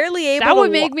 barely able That to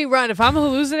would make me run. If I'm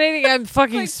hallucinating, I'm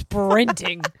fucking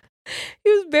sprinting. He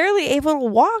was barely able to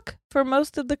walk for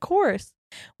most of the course.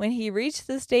 When he reached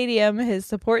the stadium, his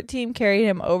support team carried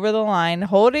him over the line,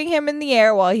 holding him in the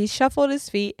air while he shuffled his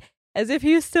feet as if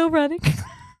he was still running.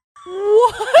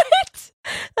 What?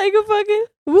 Like a fucking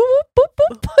whoop, whoop, whoop,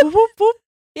 whoop, whoop, whoop, whoop.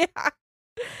 Yeah.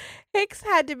 Hicks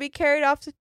had to be carried off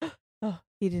to... Oh,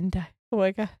 he didn't die. Oh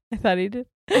my God. I thought he did.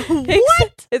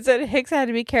 What? It said Hicks had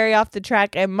to be carried off the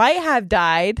track and might have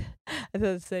died. I thought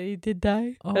it said he did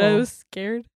die. And I Oh. was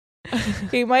scared.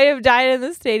 He might have died in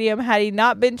the stadium had he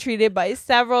not been treated by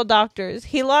several doctors.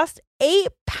 He lost 8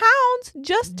 pounds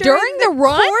just during During the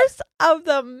run? course of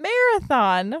the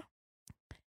marathon.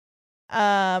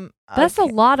 That's a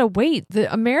okay. lot of weight.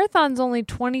 A marathon's only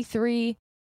 23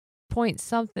 point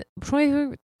something.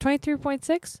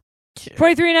 23.6?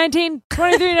 23.19?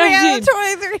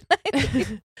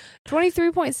 23.19.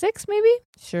 23.6 maybe?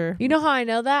 Sure. You know how I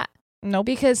know that? Nope.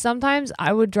 Because sometimes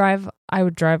I would drive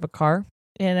a car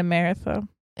In a marathon.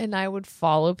 and I would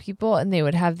follow people, and they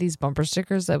would have these bumper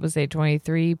stickers that would say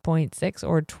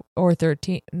 23.6 or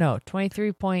 13. No,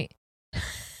 23 point.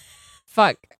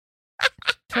 Fuck.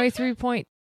 23.2?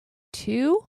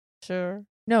 Sure.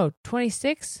 No,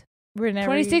 26.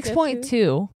 Whenever you get to.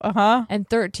 26.2 Uh-huh. and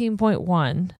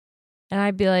 13.1. And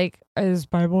I'd be like, are those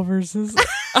Bible verses?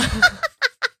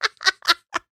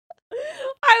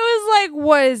 I was like,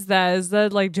 what is that? Is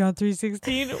that like John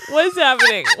 3:16? What's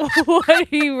happening? What are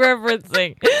you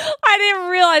referencing? I didn't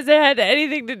realize it had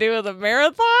anything to do with a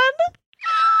marathon.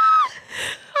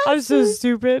 I'm so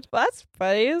stupid. That's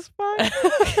funny as fuck.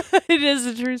 It is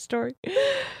a true story.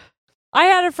 I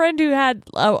had a friend who had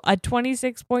a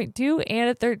 26.2 and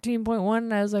a 13.1,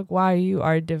 and I was like, wow, you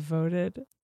are devoted.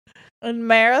 In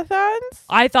marathons?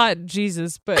 I thought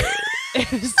Jesus, but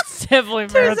it was definitely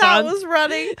Turns out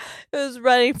marathons. it was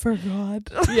running for God.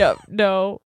 Yep,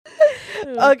 no.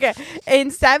 Okay. In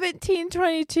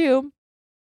 1722,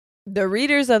 the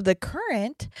readers of The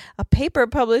Current, a paper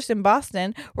published in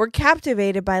Boston, were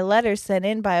captivated by letters sent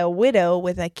in by a widow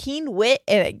with a keen wit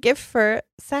and a gift for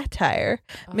satire,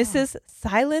 Mrs.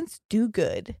 Silence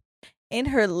Dogood. In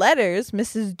her letters,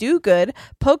 Mrs. Dogood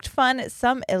poked fun at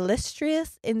some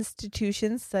illustrious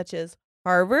institutions such as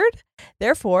Harvard,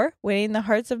 therefore winning the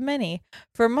hearts of many.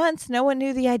 For months, no one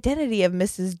knew the identity of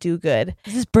Mrs. Dogood.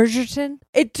 Is this Bridgerton?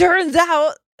 It turns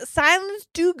out Silence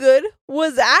Dogood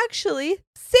was actually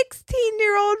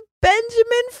 16-year-old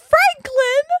Benjamin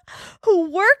Franklin,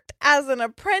 who worked as an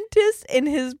apprentice in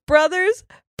his brother's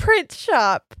print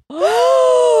shop.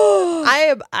 I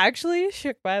am actually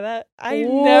shook by that. I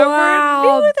never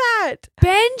knew that.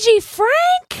 Benji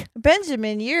Frank?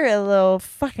 Benjamin, you're a little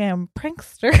fucking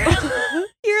prankster.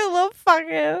 You're a little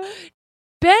fucking...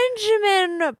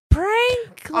 Benjamin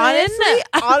Franklin. Honestly,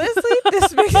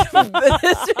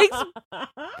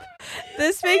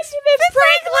 this makes Benjamin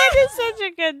Franklin is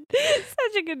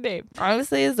such a good name.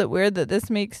 Honestly, is it weird that this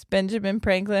makes Benjamin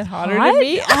Franklin hotter Hot? than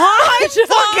me? Hot. I'm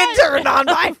fucking turned on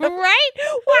by him. Right?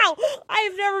 Wow.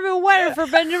 I've never been wetter for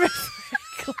Benjamin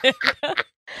Franklin.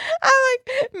 I'm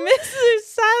like, Mr.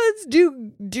 Silence,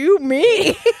 do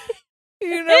me.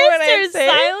 You know what I'm Mr. saying?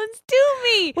 Silence, do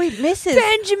me. Wait, Mrs.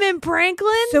 Benjamin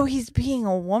Franklin? So he's being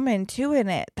a woman too in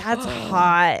it. That's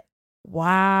hot.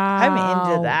 Wow.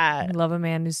 I'm into that. I love a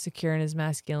man who's secure in his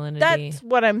masculinity That's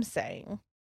what I'm saying.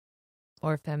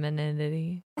 or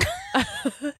femininity.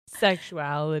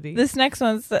 Sexuality. This next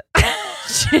one's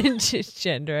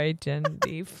Gender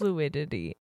identity.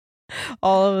 Fluidity.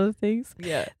 all of the things.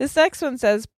 Yeah. This next one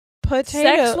says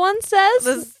potato. Sex one says?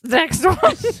 This next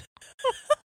one.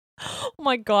 Oh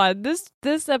my god, this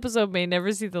episode may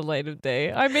never see the light of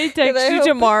day. I may text I you hope-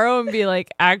 tomorrow and be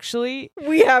like, actually,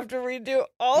 We have to redo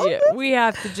all yeah, of this. we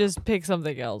have to just pick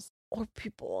something else. Or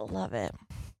people will love it.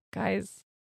 Guys,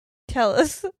 Tell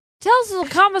us. tell us in the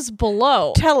comments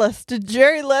below. Tell us. Did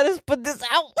Jerry let us put this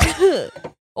out?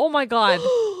 Oh my god.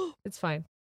 It's fine.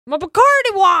 My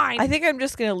Bacardi wine! I think I'm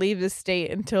just going to leave the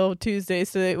state until Tuesday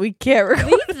so that we can't record.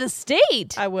 Leave the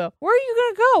state. I will. Where are you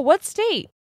going to go? What state?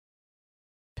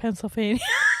 Pennsylvania.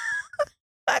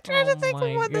 I'm trying Oh to think my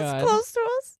of one that's God. close to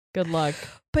us. Good luck.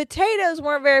 Potatoes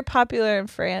weren't very popular in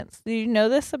France. Do you know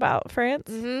this about France?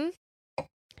 Mm-hmm.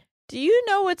 Do you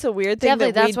know what's a weird thing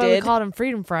Definitely, that that's we why did? we called them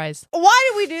freedom fries. Why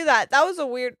did we do that? That was a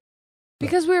weird...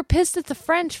 Because we were pissed at the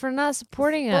French for not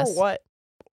supporting For us. what?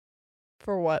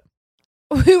 For what?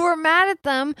 We were mad at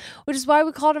them, which is why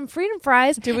we called them freedom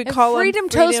fries. Did we and call 'em freedom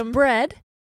freedom toast bread?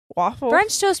 Waffles?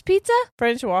 French toast pizza?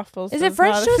 French waffles. Is it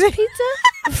French not a toast thing.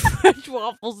 pizza? French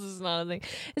waffles is not a thing.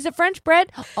 Is it French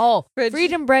bread? Oh, French-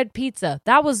 freedom bread pizza.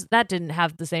 That didn't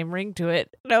have the same ring to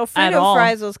it. No, At freedom all.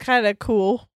 fries was kind of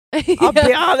cool. I'll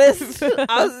be honest.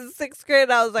 I was in 6th grade.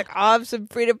 I was like, oh, I have some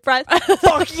freedom fries.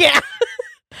 Fuck yeah.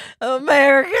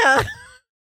 America.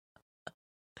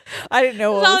 I didn't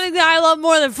know what was, Something that I love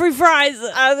more than free fries.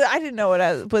 I didn't know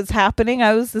what was happening.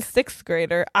 I was the 6th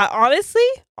grader. I honestly,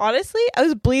 I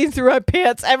was bleeding through my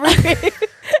pants every fucking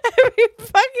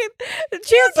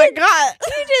chance I got.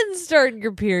 You didn't start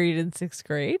your period in 6th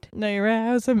grade. No, you're right.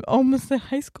 I was almost in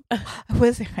high school. I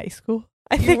was in high school.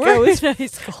 I You think were I was. in high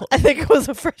school. I think I was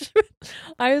a freshman.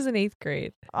 I was in 8th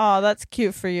grade. Oh, that's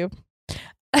cute for you.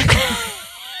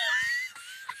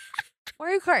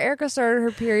 Mario Kart Erica started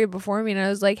her period before me, and I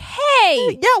was like,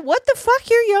 hey! Yeah, what the fuck?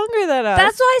 You're younger than us.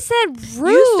 That's why I said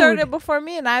rude. You started before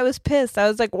me, and I was pissed. I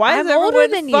was like, why is I'm older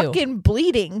everyone than you. fucking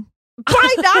bleeding?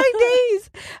 By 9 days.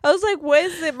 I was like, when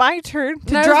is it my turn And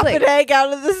to I was drop like- an egg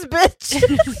out of this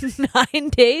bitch? 9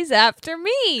 days after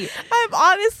me. I'm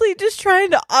honestly just trying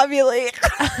to ovulate.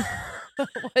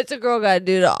 What's a girl got to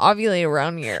do to ovulate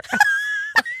around here?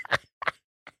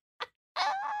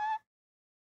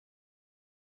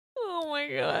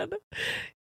 God.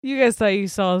 You guys thought you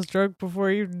saw us drunk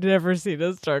before. You've never seen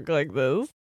us drunk like this.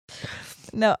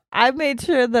 No, I made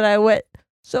sure that I went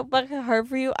so fucking hard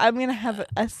for you. I'm going to have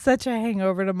such a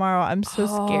hangover tomorrow. I'm so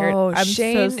scared. I'm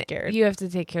Shane, so scared. You have to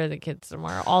take care of the kids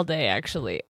tomorrow all day,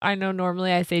 actually. I know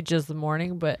normally I say just the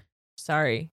morning, but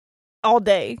sorry. All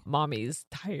day. Mommy's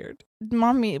tired.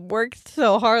 Mommy worked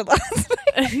so hard last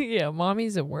night. Yeah,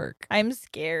 mommy's at work. I'm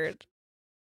scared.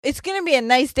 It's going to be a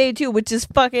nice day, too, which is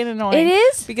fucking annoying. It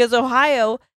is? Because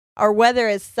Ohio, our weather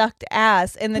has sucked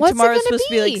ass. And then What's it tomorrow's gonna supposed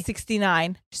to be be? like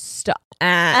 69. Stop.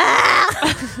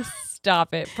 Ah!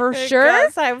 Stop it. For sure?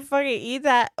 Because I fucking eat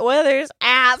that weather's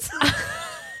ass.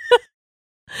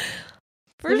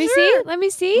 For Let me sure. see. Let me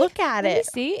see. Look at Let me it.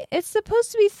 see. It's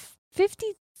supposed to be 50,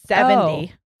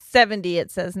 70. 70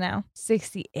 it says now.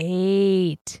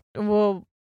 68. Well,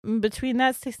 between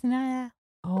that 69.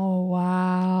 Oh,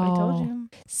 wow. I told you.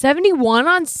 71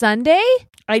 on Sunday?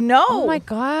 I know. Oh, my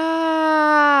God.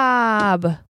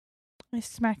 I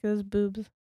smack those boobs.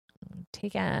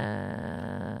 Take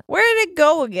a... Where did it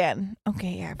go again?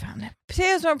 Okay, yeah, I found it.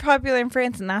 Potatoes were popular in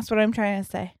France, and that's what I'm trying to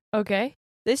say. Okay.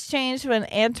 This changed when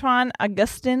Antoine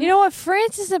Augustin. You know what?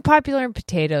 France isn't popular in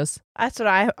potatoes. That's what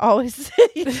I always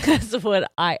say. That's what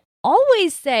I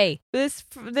always say. This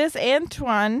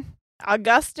Antoine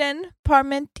Augustin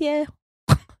Parmentier.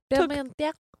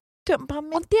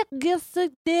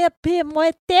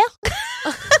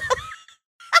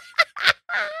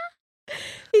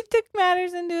 He took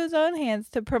matters into his own hands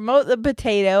to promote the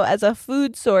potato as a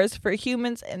food source for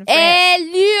humans in France. Hey,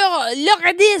 look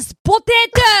at this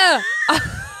potato.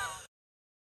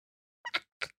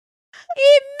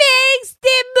 It makes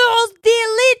the most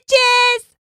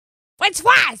delicious French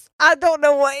fries. I don't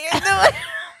know what you're doing,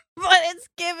 but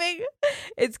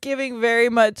it's giving very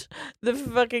much the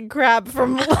fucking crab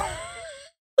from Little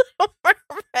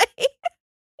Mermaid.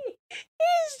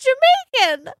 He's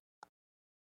Jamaican.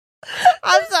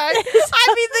 I'm sorry.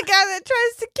 I mean the guy that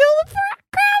tries to kill the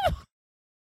crab.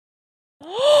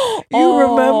 You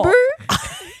remember?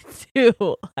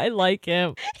 Dude, I like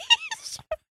him.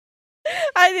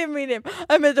 I didn't mean him.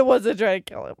 I meant the ones that try to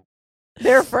kill him.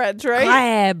 They're French, right?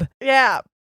 Crab. Yeah.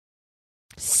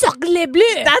 Sacre bleu.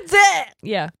 That's it.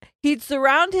 Yeah. He'd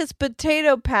surround his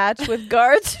potato patch with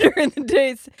guards during the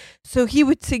days, so he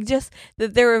would suggest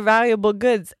that there were valuable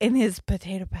goods in his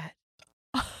potato patch.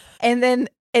 And then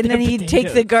he'd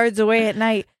take the guards away at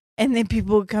night, and then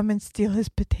people would come and steal his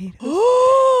potatoes.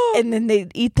 And then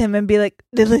they'd eat them and be like,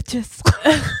 delicious.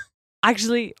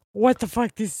 Actually, what the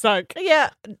fuck? These suck. Yeah.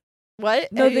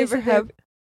 What? No, Have you they ever said have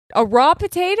a raw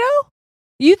potato?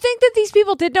 You think that these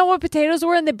people did know what potatoes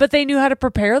were, but they knew how to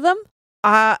prepare them?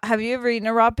 Have you ever eaten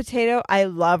a raw potato? I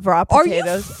love raw Are you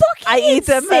potatoes. fucking I eat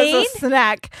them as insane? a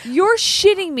snack. You're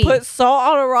shitting me. Put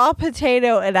salt on a raw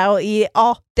potato and I'll eat it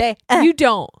all day. You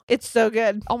don't. It's so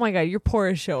good. Oh my God, your pore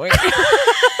is showing.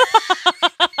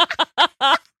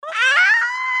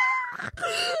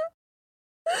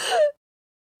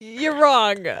 You're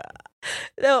wrong.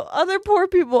 No, other poor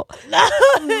people.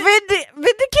 Vindicate,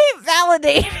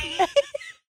 validate.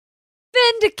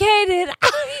 Vindicated.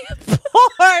 I am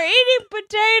poor eating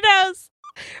potatoes.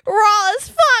 Raw as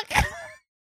fuck.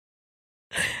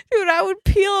 Dude, I would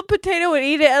peel a potato and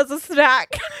eat it as a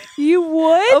snack. You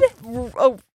would?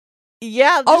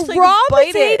 Yeah. A just like raw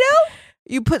bite potato? it.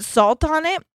 You put salt on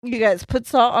it. You guys put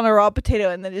salt on a raw potato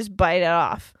and then just bite it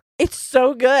off. It's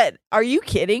so good. Are you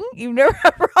kidding? You've never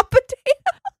had raw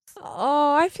potatoes?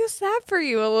 Oh, I feel sad for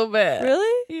you a little bit.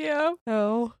 Really? Yeah.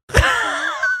 No.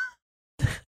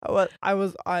 I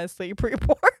was honestly pretty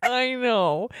poor. I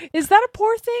know. Is that a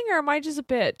poor thing or am I just a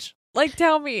bitch? Like,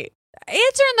 tell me. Answer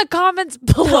in the comments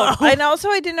below. And also,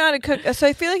 I didn't know how to cook, so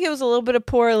I feel like it was a little bit of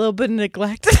poor, a little bit of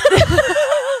neglect.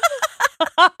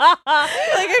 Like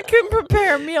I couldn't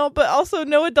prepare a meal, but also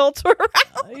no adults were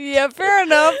around. Yeah, fair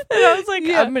enough. And I was like,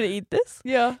 Yeah. I'm gonna eat this.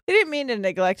 Yeah. They didn't mean to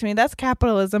neglect me. That's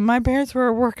capitalism. My parents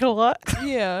were working a lot.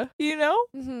 Yeah. You know?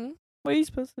 Mm-hmm. What are you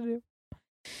supposed to do?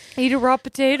 Eat a raw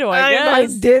potato, I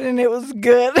guess. did, and it was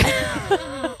good.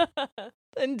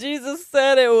 And Jesus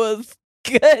said it was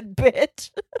good,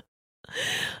 bitch.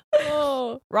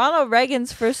 Oh. Ronald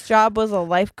Reagan's first job was a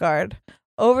lifeguard.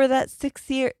 Over those 6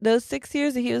 years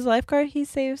that he was a lifeguard, he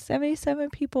saved 77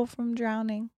 people from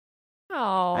drowning.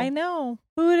 Oh. I know.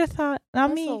 Who would have thought? Not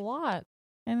That's me. a lot.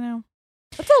 I know.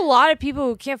 That's a lot of people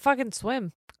who can't fucking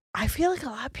swim. I feel like a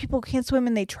lot of people can't swim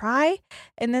and they try,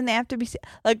 and then they have to be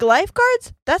like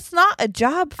lifeguards. That's not a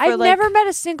job. For I've never met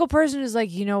a single person who's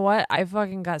like, you know what? I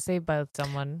fucking got saved by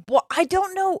someone. Well, I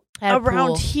don't know At a around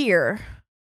pool. here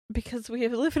because we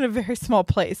live in a very small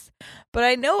place, but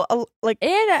I know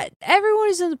And everyone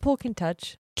who's in the pool can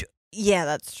touch. Yeah,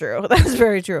 that's true. That's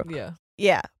very true. Yeah.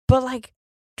 Yeah. But like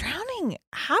drowning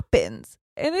happens.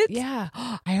 And it's Yeah.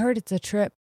 I heard it's a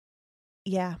trip.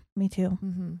 yeah, me too.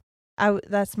 Mm-hmm.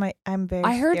 I'm very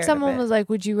I heard scared of someone it. was like,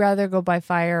 would you rather go by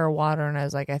fire or water? And I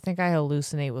was like, I think I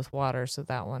hallucinate with water. So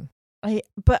that one.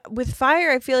 But with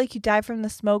fire, I feel like you die from the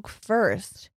smoke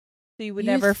first. So you would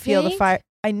You never feel the think? fire.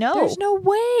 I know. There's no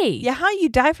way. Yeah, how you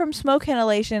die from smoke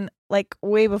inhalation like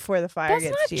way before the fire That's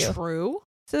gets not to you. true.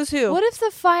 Says who? What if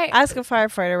the Ask a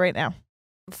firefighter right now.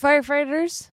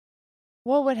 firefighters?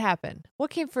 What would happen?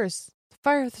 What came first?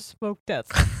 Fire or the smoke death?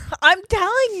 I'm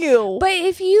telling you. But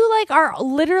if you like are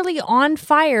literally on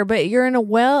fire, but you're in a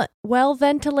well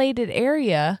ventilated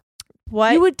area,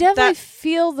 what? you would definitely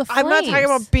feel the flames. I'm not talking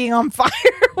about being on fire.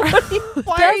 Why That's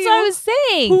what I was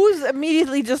saying. Who's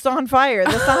immediately just on fire?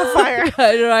 That's not a fire.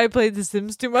 I don't know. I played The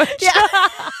Sims too much. Yeah.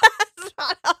 That's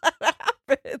not how that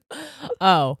happens.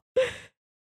 Oh,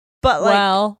 But like,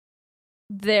 well,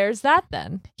 there's that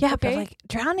then. yeah, okay. but like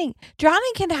drowning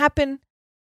can happen.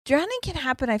 Drowning can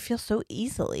happen, I feel, so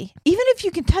easily. Even if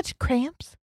you can touch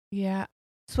cramps. Yeah.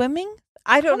 Swimming?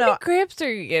 I don't How know. many cramps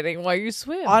are you getting while you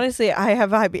swim? Honestly, I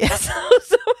have IBS.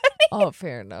 so Oh,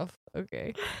 fair enough.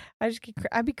 Okay. I'd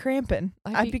be cramping.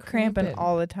 I'd I'd be be cramping cramping.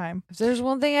 all the time. If there's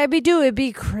one thing I'd be doing, it'd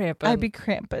be cramping. I'd be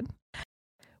cramping.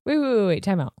 Wait.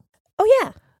 Time out. Oh,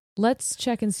 yeah. Let's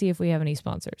check and see if we have any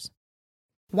sponsors.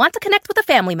 Want to connect with a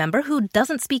family member who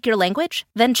doesn't speak your language?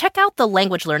 Then check out the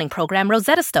language learning program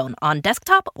Rosetta Stone on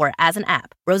desktop or as an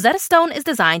app. Rosetta Stone is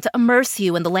designed to immerse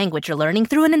you in the language you're learning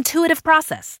through an intuitive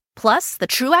process. Plus, the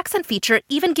True Accent feature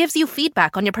even gives you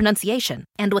feedback on your pronunciation.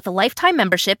 And with a lifetime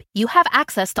membership, you have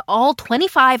access to all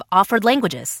 25 offered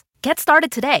languages. Get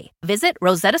started today. Visit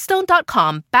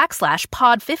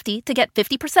rosettastone.com/pod50 to get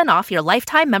 50% off your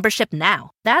lifetime membership now.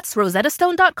 That's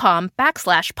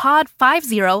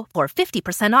rosettastone.com/pod50 for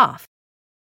 50% off.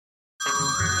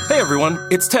 Hey everyone,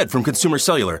 it's Ted from Consumer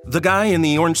Cellular, the guy in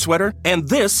the orange sweater, and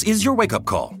this is your wake-up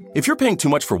call. If you're paying too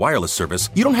much for wireless service,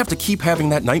 you don't have to keep having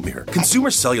that nightmare. Consumer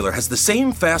Cellular has the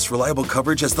same fast, reliable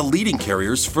coverage as the leading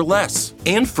carriers for less.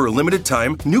 And for a limited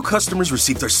time, new customers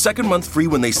receive their second month free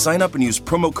when they sign up and use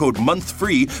promo code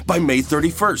MONTHFREE by May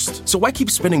 31st. So why keep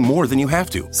spending more than you have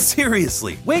to?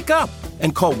 Seriously, wake up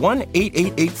and call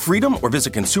 1-888-FREEDOM or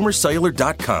visit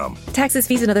consumercellular.com. Taxes,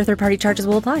 fees, and other third-party charges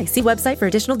will apply. See website for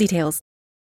additional details.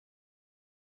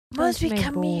 Mosby, That's my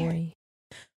come here. boy.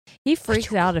 He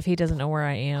freaks out if he doesn't know where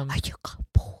I am. Are you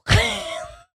couple?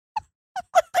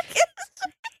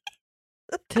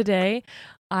 Today,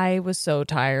 I was so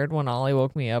tired when Ollie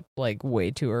woke me up like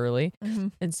way too early. Mm-hmm.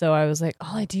 And so I was like,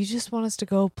 Ollie, do you just want us to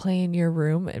go play in your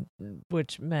room?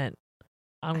 Which meant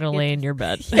I'm going to lay in your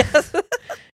bed. Yes.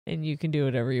 And you can do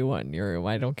whatever you want in your room.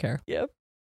 I don't care. Yep.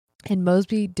 And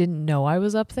Mosby didn't know I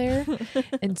was up there.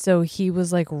 And so he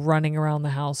was like running around the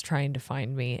house trying to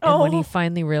find me. And when Oh. he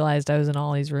finally realized I was in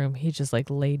Ollie's room, he just like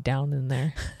laid down in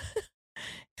there.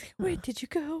 Where did you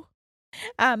go?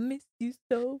 I miss you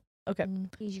so. Okay.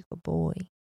 He's a good boy.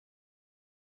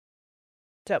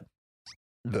 So.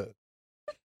 I'm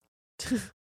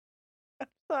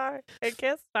sorry. I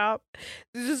can't stop.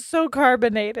 This is so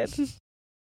carbonated.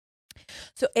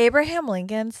 So Abraham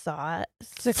Lincoln saw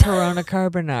It's a Corona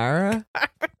Carbonara.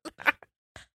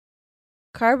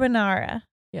 Carbonara.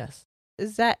 Yes.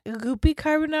 Is that goopy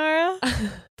carbonara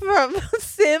from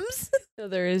Sims? So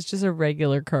there is just a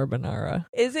regular carbonara.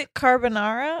 Is it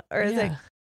carbonara or is it Yeah.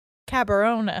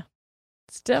 cabarona?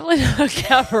 It's definitely not a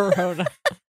caparona.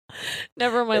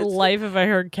 Never in my It's life have I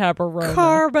heard caparona.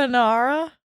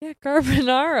 Carbonara? Yeah,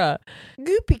 carbonara.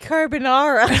 Goopy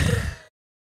carbonara.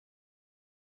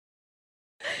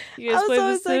 You guys play The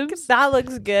always like, Sims? that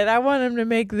looks good. I want him to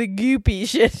make the goopy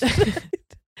shit.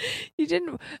 You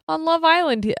didn't on Love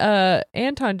Island.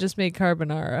 Anton just made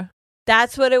carbonara.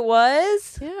 That's what it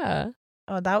was? Yeah,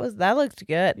 Oh, that looked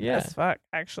good. Yeah. As fuck,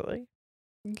 actually.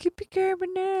 Goopy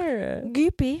carbonara.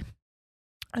 Goopy.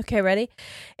 Okay, ready?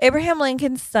 Abraham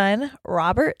Lincoln's son,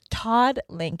 Robert Todd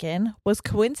Lincoln, was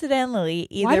coincidentally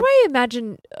either. Why do I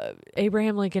imagine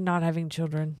Abraham Lincoln not having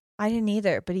children? I didn't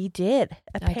either, but he did.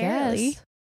 Apparently,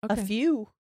 I guess. a few.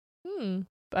 Hmm.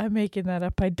 I'm making that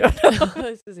up. I don't know.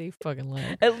 This is a fucking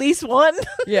liar. At least one.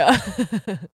 Yeah.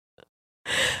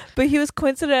 But he was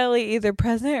coincidentally either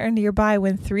present or nearby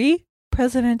when 3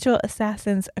 presidential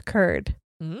assassins occurred.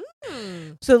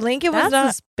 So Lincoln was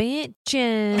not.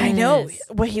 suspension. I know.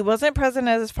 Well, he wasn't present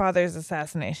at his father's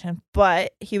assassination,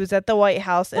 but he was at the White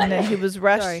House, and then he was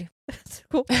rushed. Sorry. It's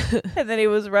cool. And then he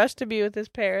was rushed to be with his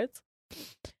parents.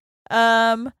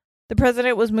 The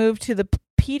president was moved to the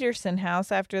Peterson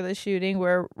house after the shooting,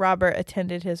 where Robert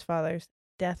attended his father's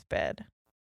deathbed.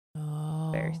 Oh.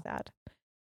 Very sad.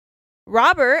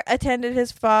 Robert attended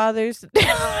his father's.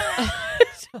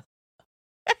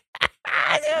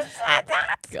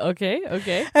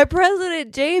 Okay. And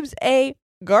President James A.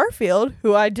 Garfield,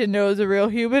 who I didn't know was a real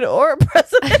human or a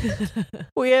president.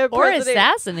 We had Or president.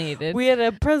 assassinated. We had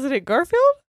a President Garfield.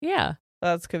 Yeah.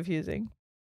 That's confusing.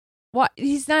 What?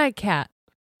 He's not a cat.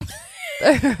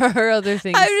 There are other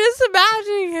things. I'm just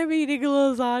imagining him eating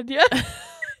lasagna.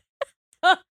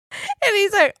 And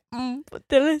he's like,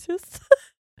 delicious.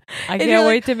 I and can't you're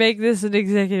wait to make this an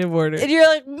executive order. And you're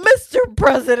like, Mr.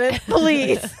 President,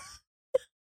 please.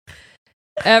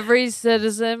 Every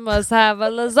citizen must have a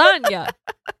lasagna.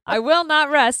 I will not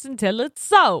rest until it's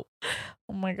so.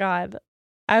 Oh my God.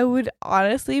 I would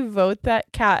honestly vote that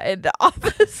cat into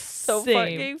office so Same.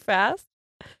 fucking fast.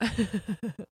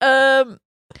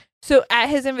 So at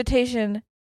his invitation,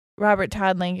 Robert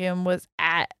Todd Lincoln was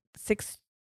at 6th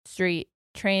Street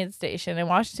train station in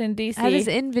Washington, D.C. At his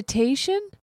invitation?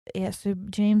 Yeah, so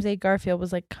James A. Garfield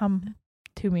was like, come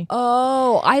to me.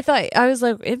 Oh, I was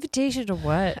like, invitation to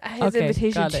what? At his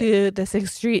invitation to the 6th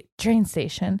Street train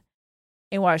station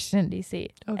in Washington, D.C.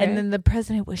 Okay. And then the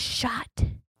president was shot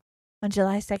on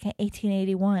July 2nd,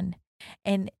 1881.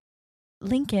 And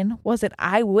Lincoln was an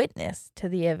eyewitness to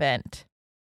the event.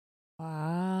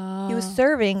 Wow. He was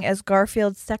serving as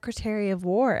Garfield's Secretary of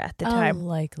War at the time,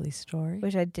 Likely story.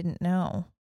 which I didn't know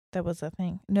that was a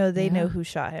thing. No, they know Yeah. who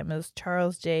shot him. It was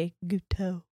Charles J.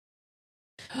 Guiteau.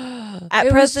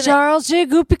 It was Charles J.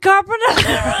 Goopy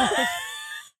Carpenter.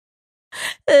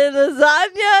 The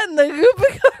lasagna and the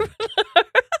Goopy Carbonara.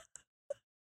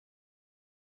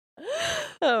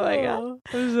 Oh my God.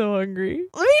 I'm so hungry.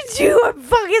 Me too. I'm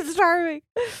fucking starving.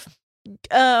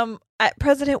 At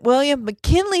President William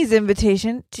McKinley's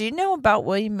invitation, do you know about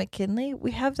William McKinley?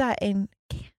 We have that in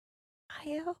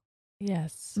Ohio.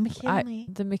 Yes. McKinley.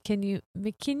 The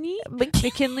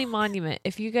McKinley Monument.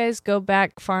 If you guys go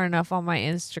back far enough on my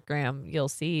Instagram, you'll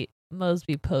see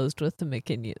Mosby posed with the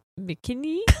McKinley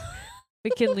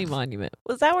Monument.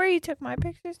 Was that where you took my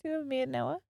pictures too of me and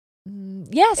Noah?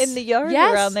 Yes. In the yard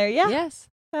Yes. around there? Yeah. Yes.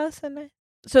 That was so nice.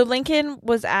 So Lincoln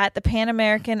was at the Pan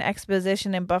American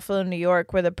Exposition in Buffalo, New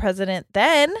York, where the president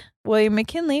then, William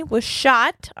McKinley, was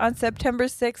shot on September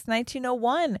 6,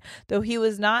 1901. Though he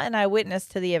was not an eyewitness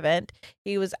to the event,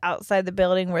 he was outside the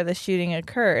building where the shooting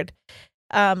occurred.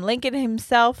 Lincoln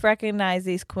himself recognized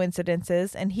these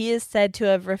coincidences, and he is said to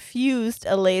have refused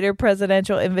a later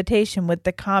presidential invitation with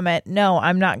the comment, "No,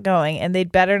 I'm not going, and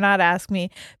they'd better not ask me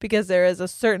because there is a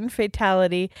certain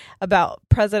fatality about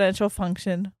presidential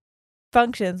functions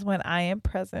when I am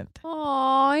present."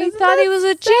 Oh, he Isn't thought he that was a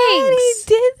sad? jinx.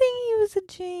 He did think he was a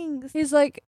jinx. He's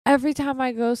like, every time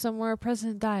I go somewhere, a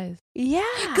president dies. Yeah.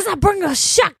 Because I bring a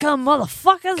shotgun,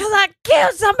 motherfuckers. Because I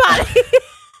killed somebody.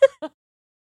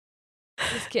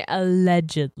 Just kidding.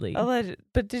 Allegedly.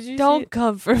 But did you Don't see?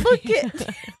 come for me. Look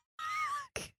at.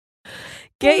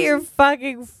 Get your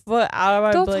fucking foot out of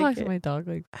my Don't blanket. talk to my dog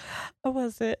like that. I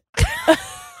wasn't.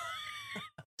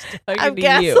 I'm I'm to you.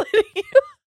 gaslighting you.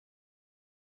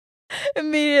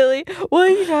 Immediately. What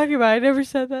are you talking about? I never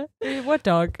said that. What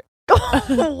dog?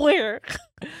 Where?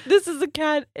 This is a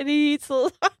cat and he eats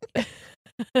lasagna.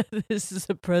 This is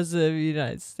the president of the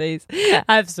United States.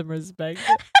 Have some respect.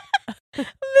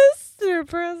 Mr.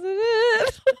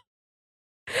 President.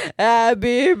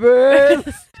 Happy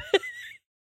birthday.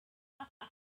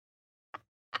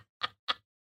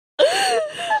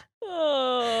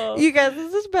 Oh. You guys,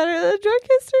 is this better than drunk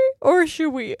history? Or should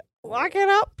we lock it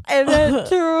up and then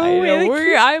throw I away know, the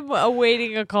key? I'm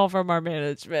awaiting a call from our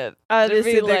management. Honestly,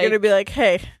 be they're like- going to be like,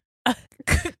 hey,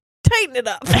 tighten it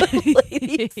up,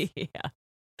 ladies. Yeah.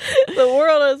 The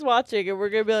world is watching and we're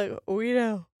going to be like, we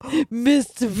know.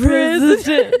 Mr.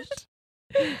 President.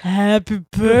 Happy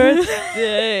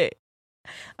birthday.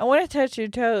 I want to touch your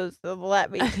toes, so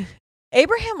let me.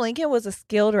 Abraham Lincoln was a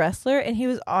skilled wrestler, and he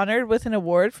was honored with an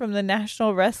award from the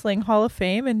National Wrestling Hall of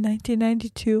Fame in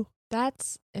 1992.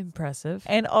 That's impressive.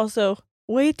 And also,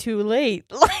 way too late.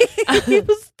 Like, he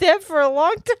was dead for a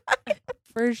long time.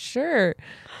 For sure.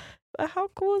 But how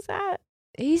cool is that?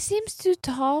 He seems too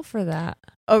tall for that.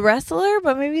 A wrestler,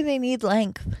 but maybe they need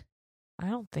length. I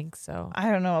don't think so.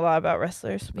 I don't know a lot about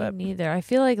wrestlers, Me but neither. I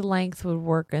feel like length would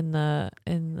work in the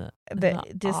the the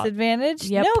disadvantage?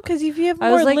 Yep. No, because if you have I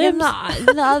more was like limbs, in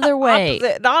the other way.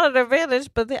 opposite, not an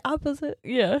advantage, but the opposite.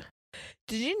 Yeah.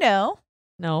 Did you know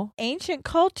No. ancient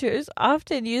cultures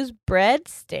often use bread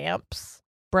stamps?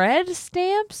 Bread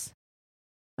stamps?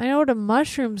 I know what a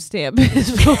mushroom stamp is,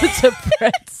 but what's a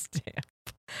bread stamp?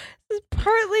 This is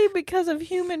partly because of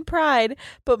human pride,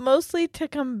 but mostly to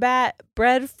combat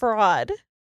bread fraud.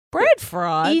 Bread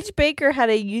fraud? Each baker had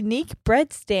a unique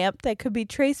bread stamp that could be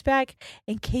traced back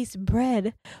in case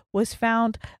bread was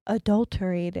found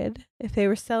adulterated if they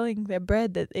were selling their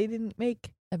bread that they didn't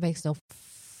make. That makes no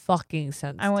fucking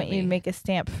sense. I want to you me. to make a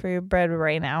stamp for your bread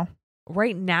right now.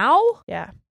 Right now?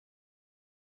 Yeah.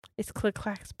 It's Click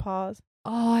Clack's Paws.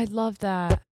 Oh, I love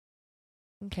that.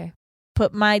 Okay.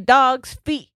 Put my dog's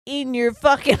feet in your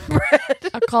fucking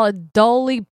bread. I'll call it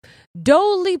Dolly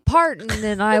Parton,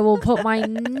 and I will put my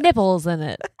nipples in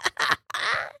it.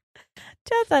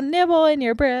 Just a nibble in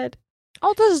your bread.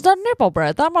 Oh, this is the nipple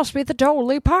bread. That must be the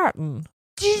Dolly Parton.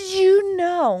 Did you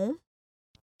know?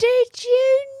 Did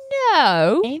you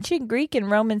know? Ancient Greek and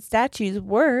Roman statues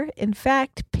were, in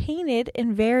fact, painted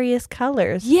in various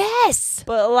colors. Yes.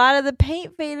 But a lot of the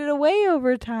paint faded away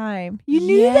over time. You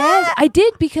knew that? I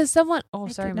did because someone. Oh, I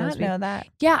sorry, did not Mosby. know that.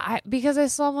 Yeah, because I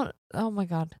saw one. Oh my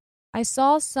god, I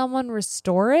saw someone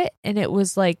restore it, and it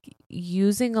was like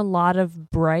using a lot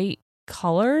of bright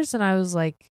colors, and I was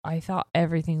like, I thought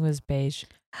everything was beige.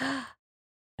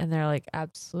 And they're like,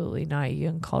 absolutely not, you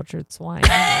uncultured swine.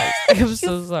 I'm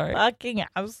so sorry. Fucking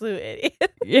absolute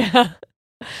idiot. Yeah.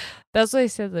 That's what they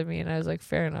said to me, and I was like,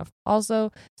 fair enough.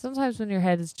 Also, sometimes when your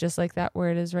head is just like that where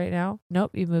it is right now,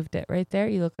 nope, you moved it right there.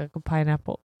 You look like a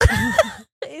pineapple.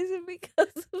 Is it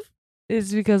because of...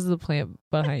 It's because of the plant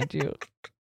behind you.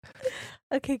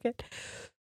 Okay, good.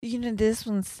 You know, this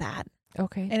one's sad.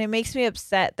 Okay. And it makes me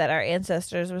upset that our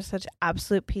ancestors were such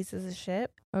absolute pieces of shit.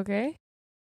 Okay.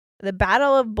 The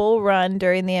Battle of Bull Run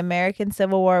during the American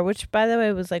Civil War, which, by the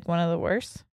way, was like one of the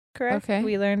worst, correct? Okay.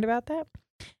 We learned about that.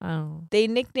 Oh. They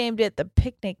nicknamed it the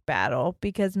Picnic Battle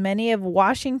because many of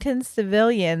Washington's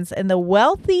civilians and the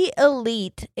wealthy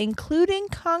elite, including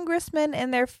congressmen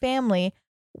and their family,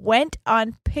 went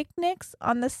on picnics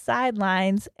on the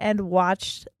sidelines and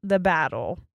watched the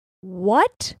battle.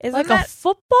 What? Isn't like that a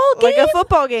football game? Like a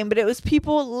football game, but it was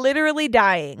people literally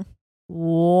dying.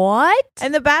 What?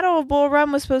 And the Battle of Bull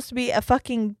Run was supposed to be a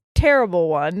fucking terrible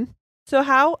one. So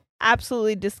how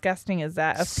absolutely disgusting is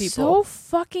that of people? So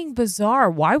fucking bizarre.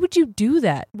 Why would you do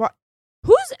that? What?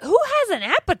 Who has an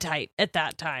appetite at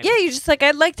that time? Yeah, you're just like,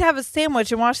 I'd like to have a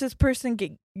sandwich and watch this person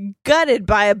get gutted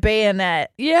by a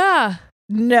bayonet. Yeah.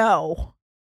 No.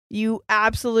 You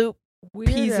absolute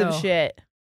piece of Weirdo. shit.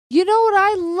 You know what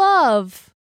I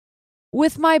love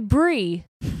with my brie?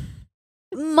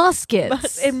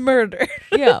 Muskets. And murder.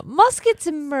 Yeah, muskets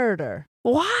and murder.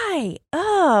 Why?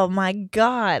 Oh my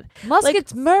God.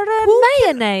 Muskets, murder, and who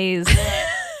mayonnaise.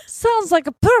 Sounds like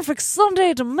a perfect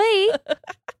Sunday to me. I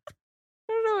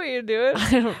don't know what you're doing,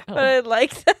 I don't know. but I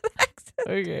like that accent.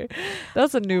 Okay.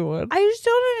 That's a new one. I just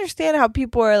don't understand how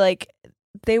people are like,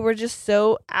 they were just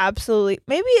so absolutely,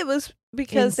 maybe it was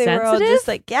because they were all Insensitive? just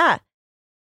like, yeah.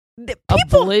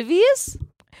 People Oblivious?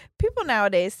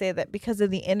 nowadays say that because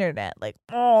of the internet, like,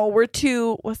 oh, we're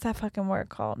too, what's that fucking word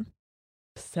called?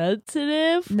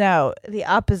 Sensitive? No, the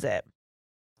opposite.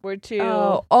 We're too.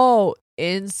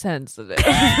 Insensitive.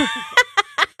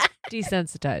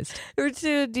 Desensitized. We're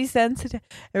too desensitized.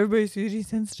 Everybody's too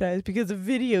desensitized because of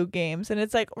video games. And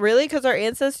it's like, really? Because our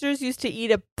ancestors used to eat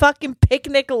a fucking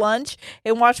picnic lunch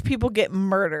and watch people get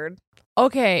murdered.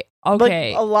 Okay.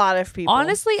 Like, a lot of people.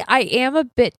 Honestly, I am a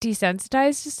bit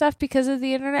desensitized to stuff because of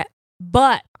the internet,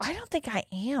 but I don't think I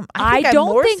am. I I'm don't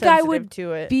more think I sensitive would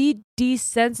to it. be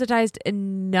desensitized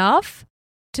enough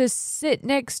to sit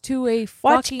next to a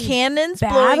Watch fucking cannons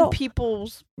battle. blowing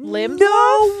people's limbs No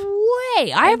off.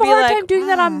 way. I have a be hard like, time doing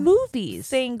that on movies.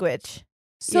 Sandwich.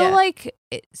 So Yeah. like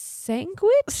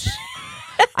sandwich?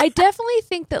 I definitely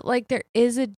think that like there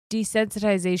is a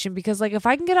desensitization because like if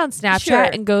I can get on Snapchat Sure.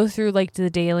 and go through like the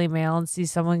Daily Mail and see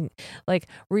someone like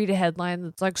read a headline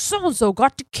that's like so and so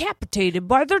got decapitated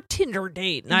by their Tinder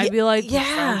date and I'd be like, yeah.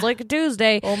 sounds like a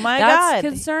Tuesday. Oh my That's God.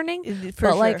 concerning. For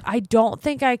But like sure. I don't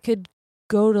think I could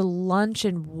go to lunch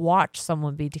and watch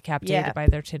someone be decapitated Yeah. by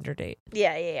their Tinder date.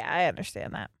 Yeah. I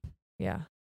understand that. Yeah.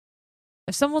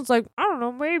 If someone's like, I don't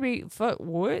know, maybe fuck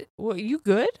what you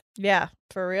good? Yeah.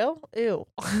 For real? Ew.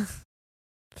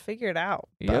 Figure it out,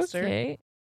 You Buster. okay?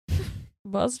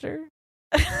 Buster?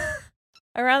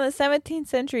 Around the 17th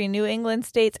century, New England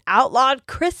states outlawed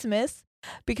Christmas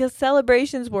because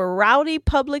celebrations were rowdy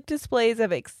public displays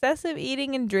of excessive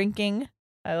eating and drinking.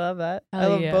 I love that. I Hell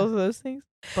love yeah. both of those things.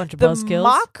 Bunch of The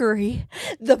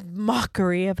buzzkills.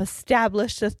 mockery of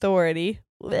established authority.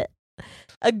 Blech.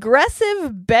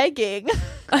 Aggressive begging,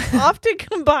 often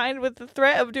combined with the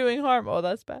threat of doing harm. Oh,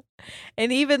 that's bad.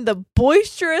 And even the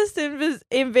boisterous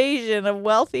invasion of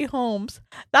wealthy homes.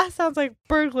 That sounds like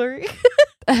burglary.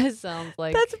 That sounds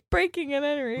like That's breaking and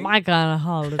entering. my kind of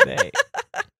holiday.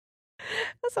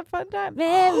 That was a fun time.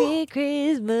 Merry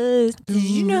Christmas. Did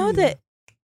you know that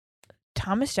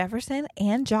Thomas Jefferson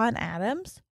and John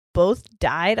Adams both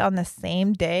died on the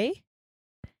same day?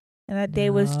 And that day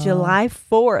was July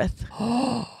 4th,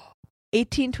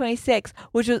 1826,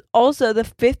 which was also the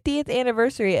 50th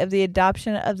anniversary of the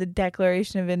adoption of the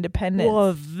Declaration of Independence.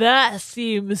 Well, that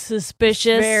seems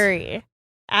suspicious. Very.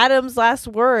 Adams' last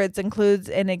words includes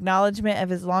an acknowledgement of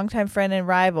his longtime friend and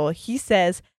rival. He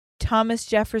says, Thomas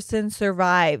Jefferson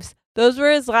survives. Those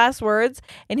were his last words,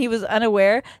 and he was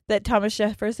unaware that Thomas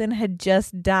Jefferson had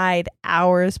just died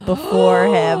hours before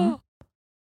him.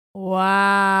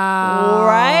 Wow.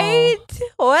 Right?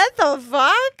 What the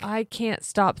fuck? I can't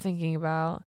stop thinking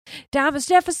about Thomas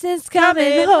Jefferson's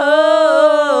coming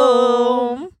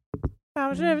home.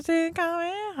 Thomas Jefferson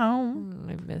coming home.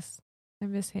 I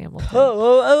miss Hamilton.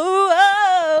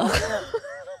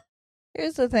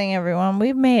 Here's the thing, everyone.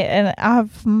 We've made a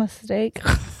mistake.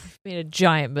 Made a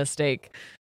giant mistake.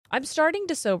 I'm starting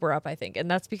to sober up, I think,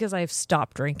 and that's because I've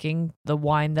stopped drinking the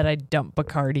wine that I dump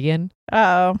Bacardi in.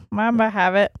 Oh, Mama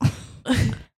have it.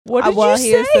 What did well,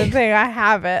 you here's say? the thing. I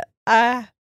have it. I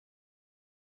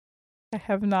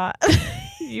have not.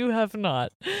 You have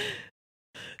not.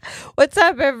 What's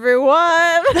up,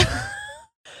 everyone?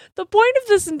 The point of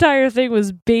this entire thing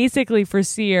was basically for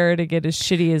Sierra to get as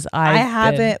shitty as I I've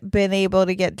haven't been able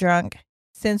to get drunk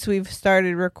since we've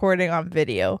started recording on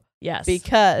video. Yes.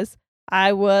 Because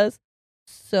I was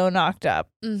so knocked up.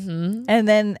 Mm-hmm. And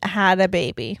then had a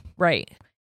baby. Right.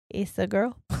 Issa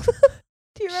girl. Do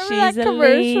you remember She's that a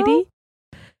commercial? lady.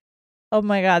 Oh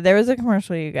my God. There was a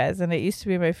commercial, you guys, and it used to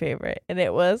be my favorite. And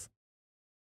it was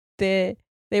they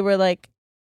were like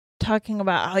talking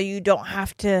about how you don't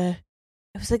have to.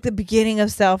 It was like the beginning of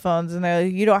cell phones, and they're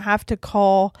like, you don't have to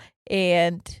call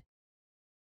and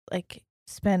like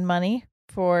spend money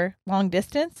for long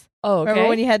distance. Oh, okay. Remember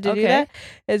when you had to do that?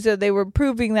 And so they were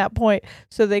proving that point.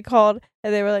 So they called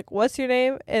and they were like, "What's your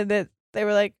name?" And then they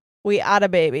were like, "We had a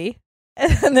baby."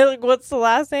 And they're like, "What's the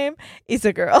last name?" "Is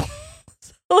a girl."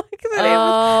 So like the name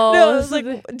was, no, it was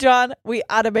like John. "We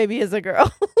had a baby is a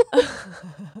girl."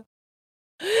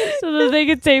 So that they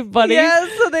could save money. Yeah,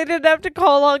 so they didn't have to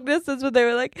call long distance, but they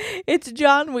were like, "It's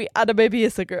John. We had a baby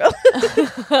is a girl."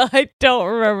 I don't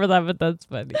remember that, but that's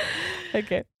funny.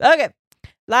 Okay.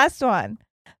 Last one.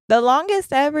 The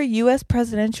longest ever U.S.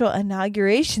 presidential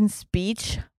inauguration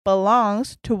speech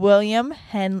belongs to William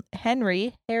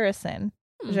Henry Harrison,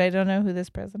 which I don't know who this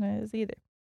president is either.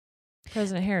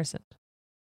 President Harrison.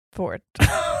 Ford.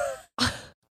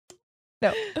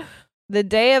 No. The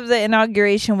day of the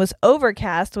inauguration was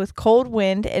overcast with cold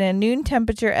wind and a noon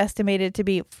temperature estimated to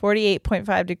be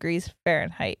 48.5 degrees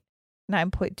Fahrenheit,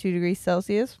 9.2 degrees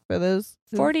Celsius for those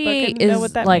who 48 fucking know is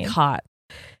what that like means. hot.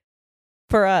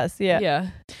 For us, yeah.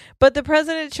 Yeah. But the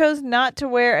president chose not to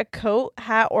wear a coat,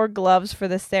 hat, or gloves for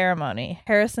the ceremony.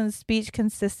 Harrison's speech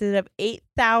consisted of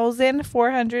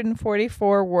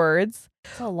 8,444 words.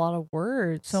 That's a lot of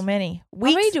words. So many. How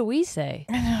many do we say?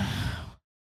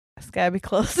 It's gotta be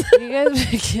close.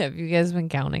 Have you guys been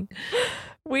counting?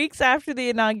 Weeks after the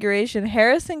inauguration,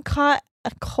 Harrison caught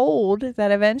a cold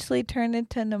that eventually turned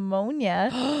into pneumonia,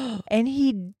 and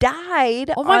he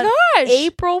died Oh my on gosh.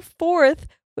 April 4th,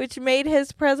 which made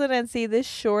his presidency the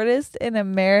shortest in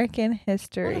American What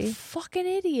history. a fucking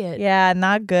idiot. Yeah,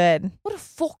 not good. What a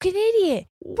fucking idiot.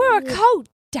 Wear a coat,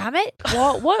 damn it.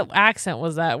 What accent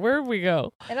was that? Where'd we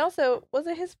go? And also, was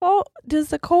it his fault? Does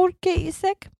the cold get you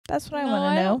sick? That's what I No, want to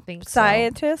I know. don't think so.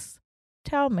 Scientists,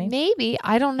 tell me. Maybe.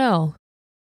 I don't know.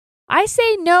 I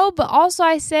say no, but also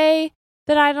I say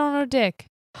that I don't know dick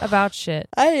about shit.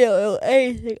 I don't know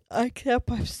anything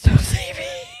except I'm so sleepy.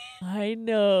 I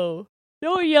know.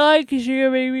 Don't yawn because you're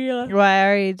going to make me yawn. Well, I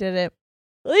already did it.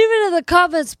 Leave it in the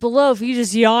comments below if you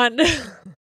just yawned.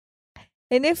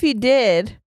 And if you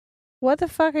did, what the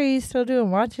fuck are you still doing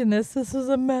watching this? This is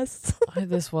a mess.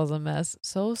 This was a mess.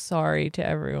 So sorry to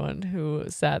everyone who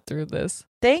sat through this.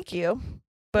 Thank you.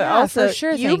 But Yeah, also, for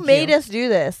sure, you thank made you. us do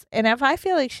this. And if I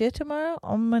feel like shit tomorrow,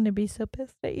 I'm going to be so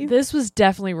pissed at you. This was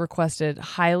definitely requested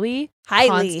highly,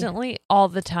 constantly, all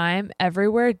the time,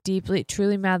 everywhere, deeply,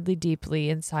 truly, madly, deeply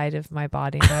inside of my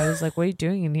body. And I was like, what are you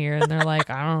doing in here? And they're like,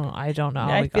 I don't know how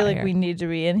I we feel got like here. we need to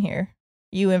be in here.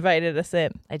 You invited us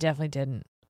in. I definitely didn't.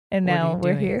 And What are now you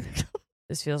we're doing? here.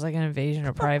 This feels like an invasion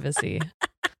of privacy.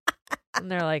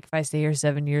 And they're like, if I stay here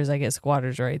 7 years, I get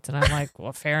squatters' rights. And I'm like,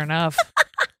 well, fair enough.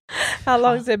 How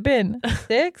long's it been?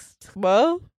 6?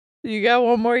 Well, you got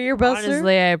one more year, Buster?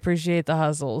 Honestly, I appreciate the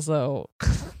hustle. So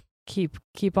keep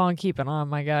on keeping on,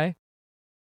 my guy.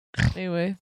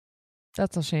 Anyway,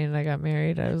 That's how Shane and I got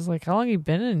married. I was like, how long you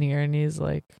been in here? And he's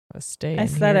like, stay I in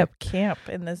set here. up camp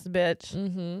in this bitch.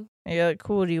 Mm-hmm. And you're like,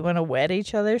 cool. Do you want to wed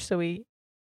each other so we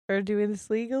are doing this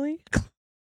legally?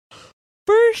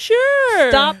 For sure.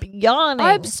 Stop yawning.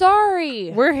 I'm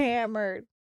sorry. We're hammered.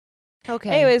 Okay.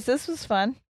 Anyways, this was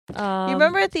fun. You you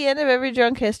remember at the end of every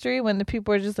drunk history when the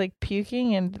people are just like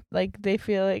puking and like they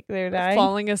feel like they're dying?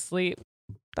 falling asleep?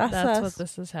 That's That's us. what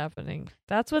this is happening.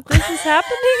 That's what this is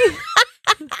happening.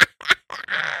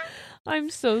 I'm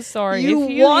so sorry. You if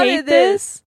you wanted hate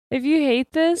this, if you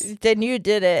hate this, Then you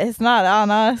did it. It's not on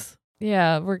us.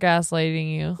 yeah, we're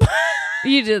gaslighting you.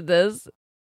 You did this.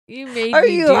 You made Are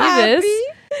me you do happy? this.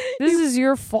 This is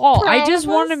your fault. I proud just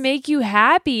of want to us? make you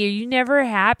happy. Are you never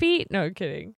happy? No,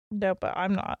 kidding. No, but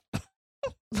I'm not.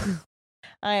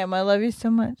 I am. I love you so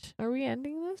much. Are we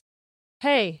ending this?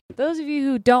 Hey, those of you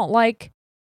who don't like,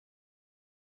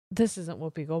 this isn't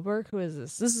Whoopi Goldberg. Who is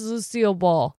this? This is Lucille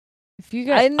Ball. If you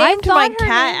guys, I named my thought her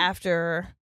cat name- after her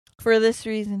for this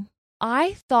reason.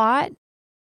 I thought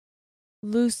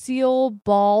Lucille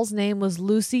Ball's name was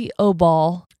Lucy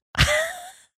O'Ball.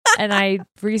 And I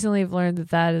recently have learned that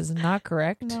that is not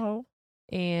correct. No.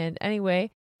 And anyway,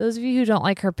 those of you who don't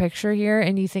like her picture here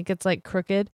and you think it's like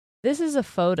crooked, this is a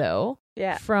photo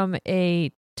Yeah. from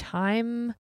a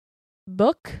Time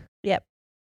book. Yep.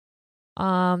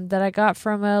 That I got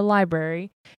from a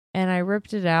library, and I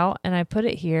ripped it out and I put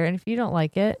it here. And if you don't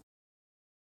like it,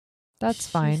 that's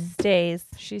fine. Stays.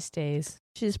 She stays.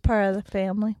 She's part of the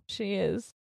family. She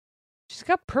is. She's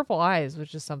got purple eyes,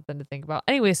 which is something to think about.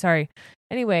 Anyway, sorry.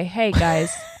 Anyway, hey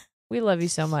guys, we love you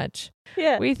so much.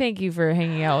 Yeah. We thank you for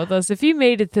hanging out with us. If you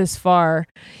made it this far,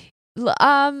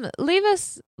 leave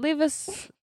us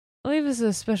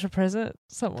a special present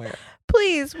somewhere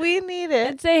Please, we need it.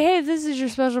 and say, hey, this is your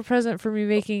special present for me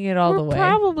making it all We're the way.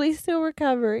 probably still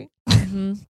recovering.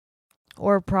 Mhm.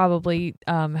 Or probably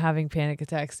having panic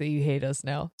attacks that you hate us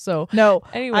now. So No,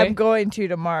 anyway, I'm going to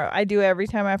tomorrow. I do every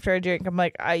time after I drink. I'm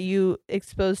like, you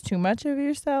expose too much of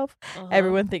yourself.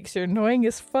 Everyone thinks you're annoying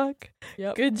as fuck.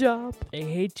 Yep. Good job. I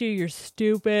hate you. You're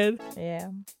stupid. Yeah.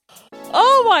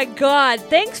 Oh my God.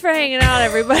 Thanks for hanging out,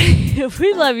 everybody.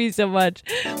 We love you so much.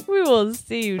 We will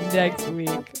see you next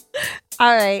week.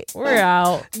 All right. We're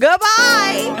out.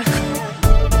 Goodbye.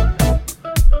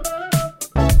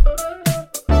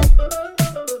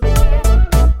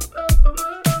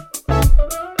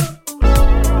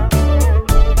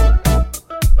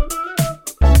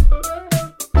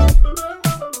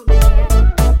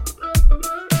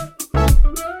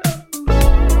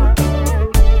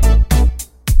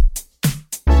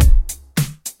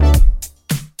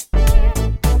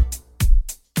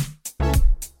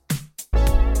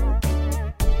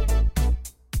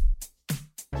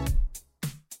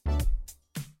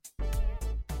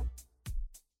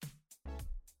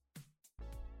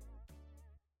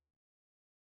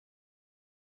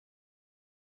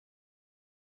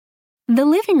 The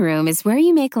living room is where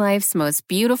you make life's most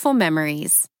beautiful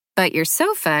memories. But your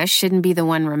sofa shouldn't be the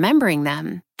one remembering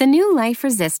them. The new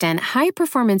life-resistant,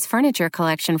 high-performance furniture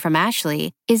collection from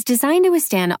Ashley is designed to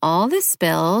withstand all the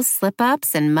spills,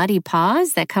 slip-ups, and muddy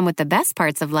paws that come with the best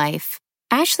parts of life.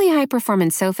 Ashley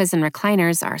high-performance sofas and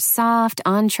recliners are soft,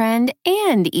 on-trend,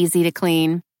 and easy to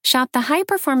clean. Shop the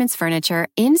high-performance furniture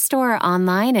in-store or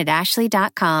online at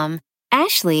ashley.com.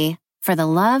 Ashley, for the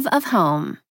love of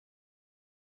home.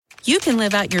 You can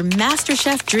live out your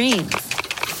MasterChef dreams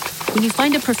when you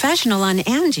find a professional on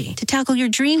Angie to tackle your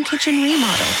dream kitchen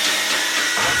remodel.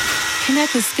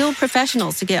 Connect with skilled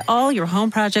professionals to get all your home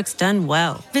projects done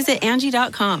well. Visit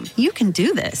Angie.com. You can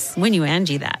do this when you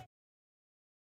Angie that.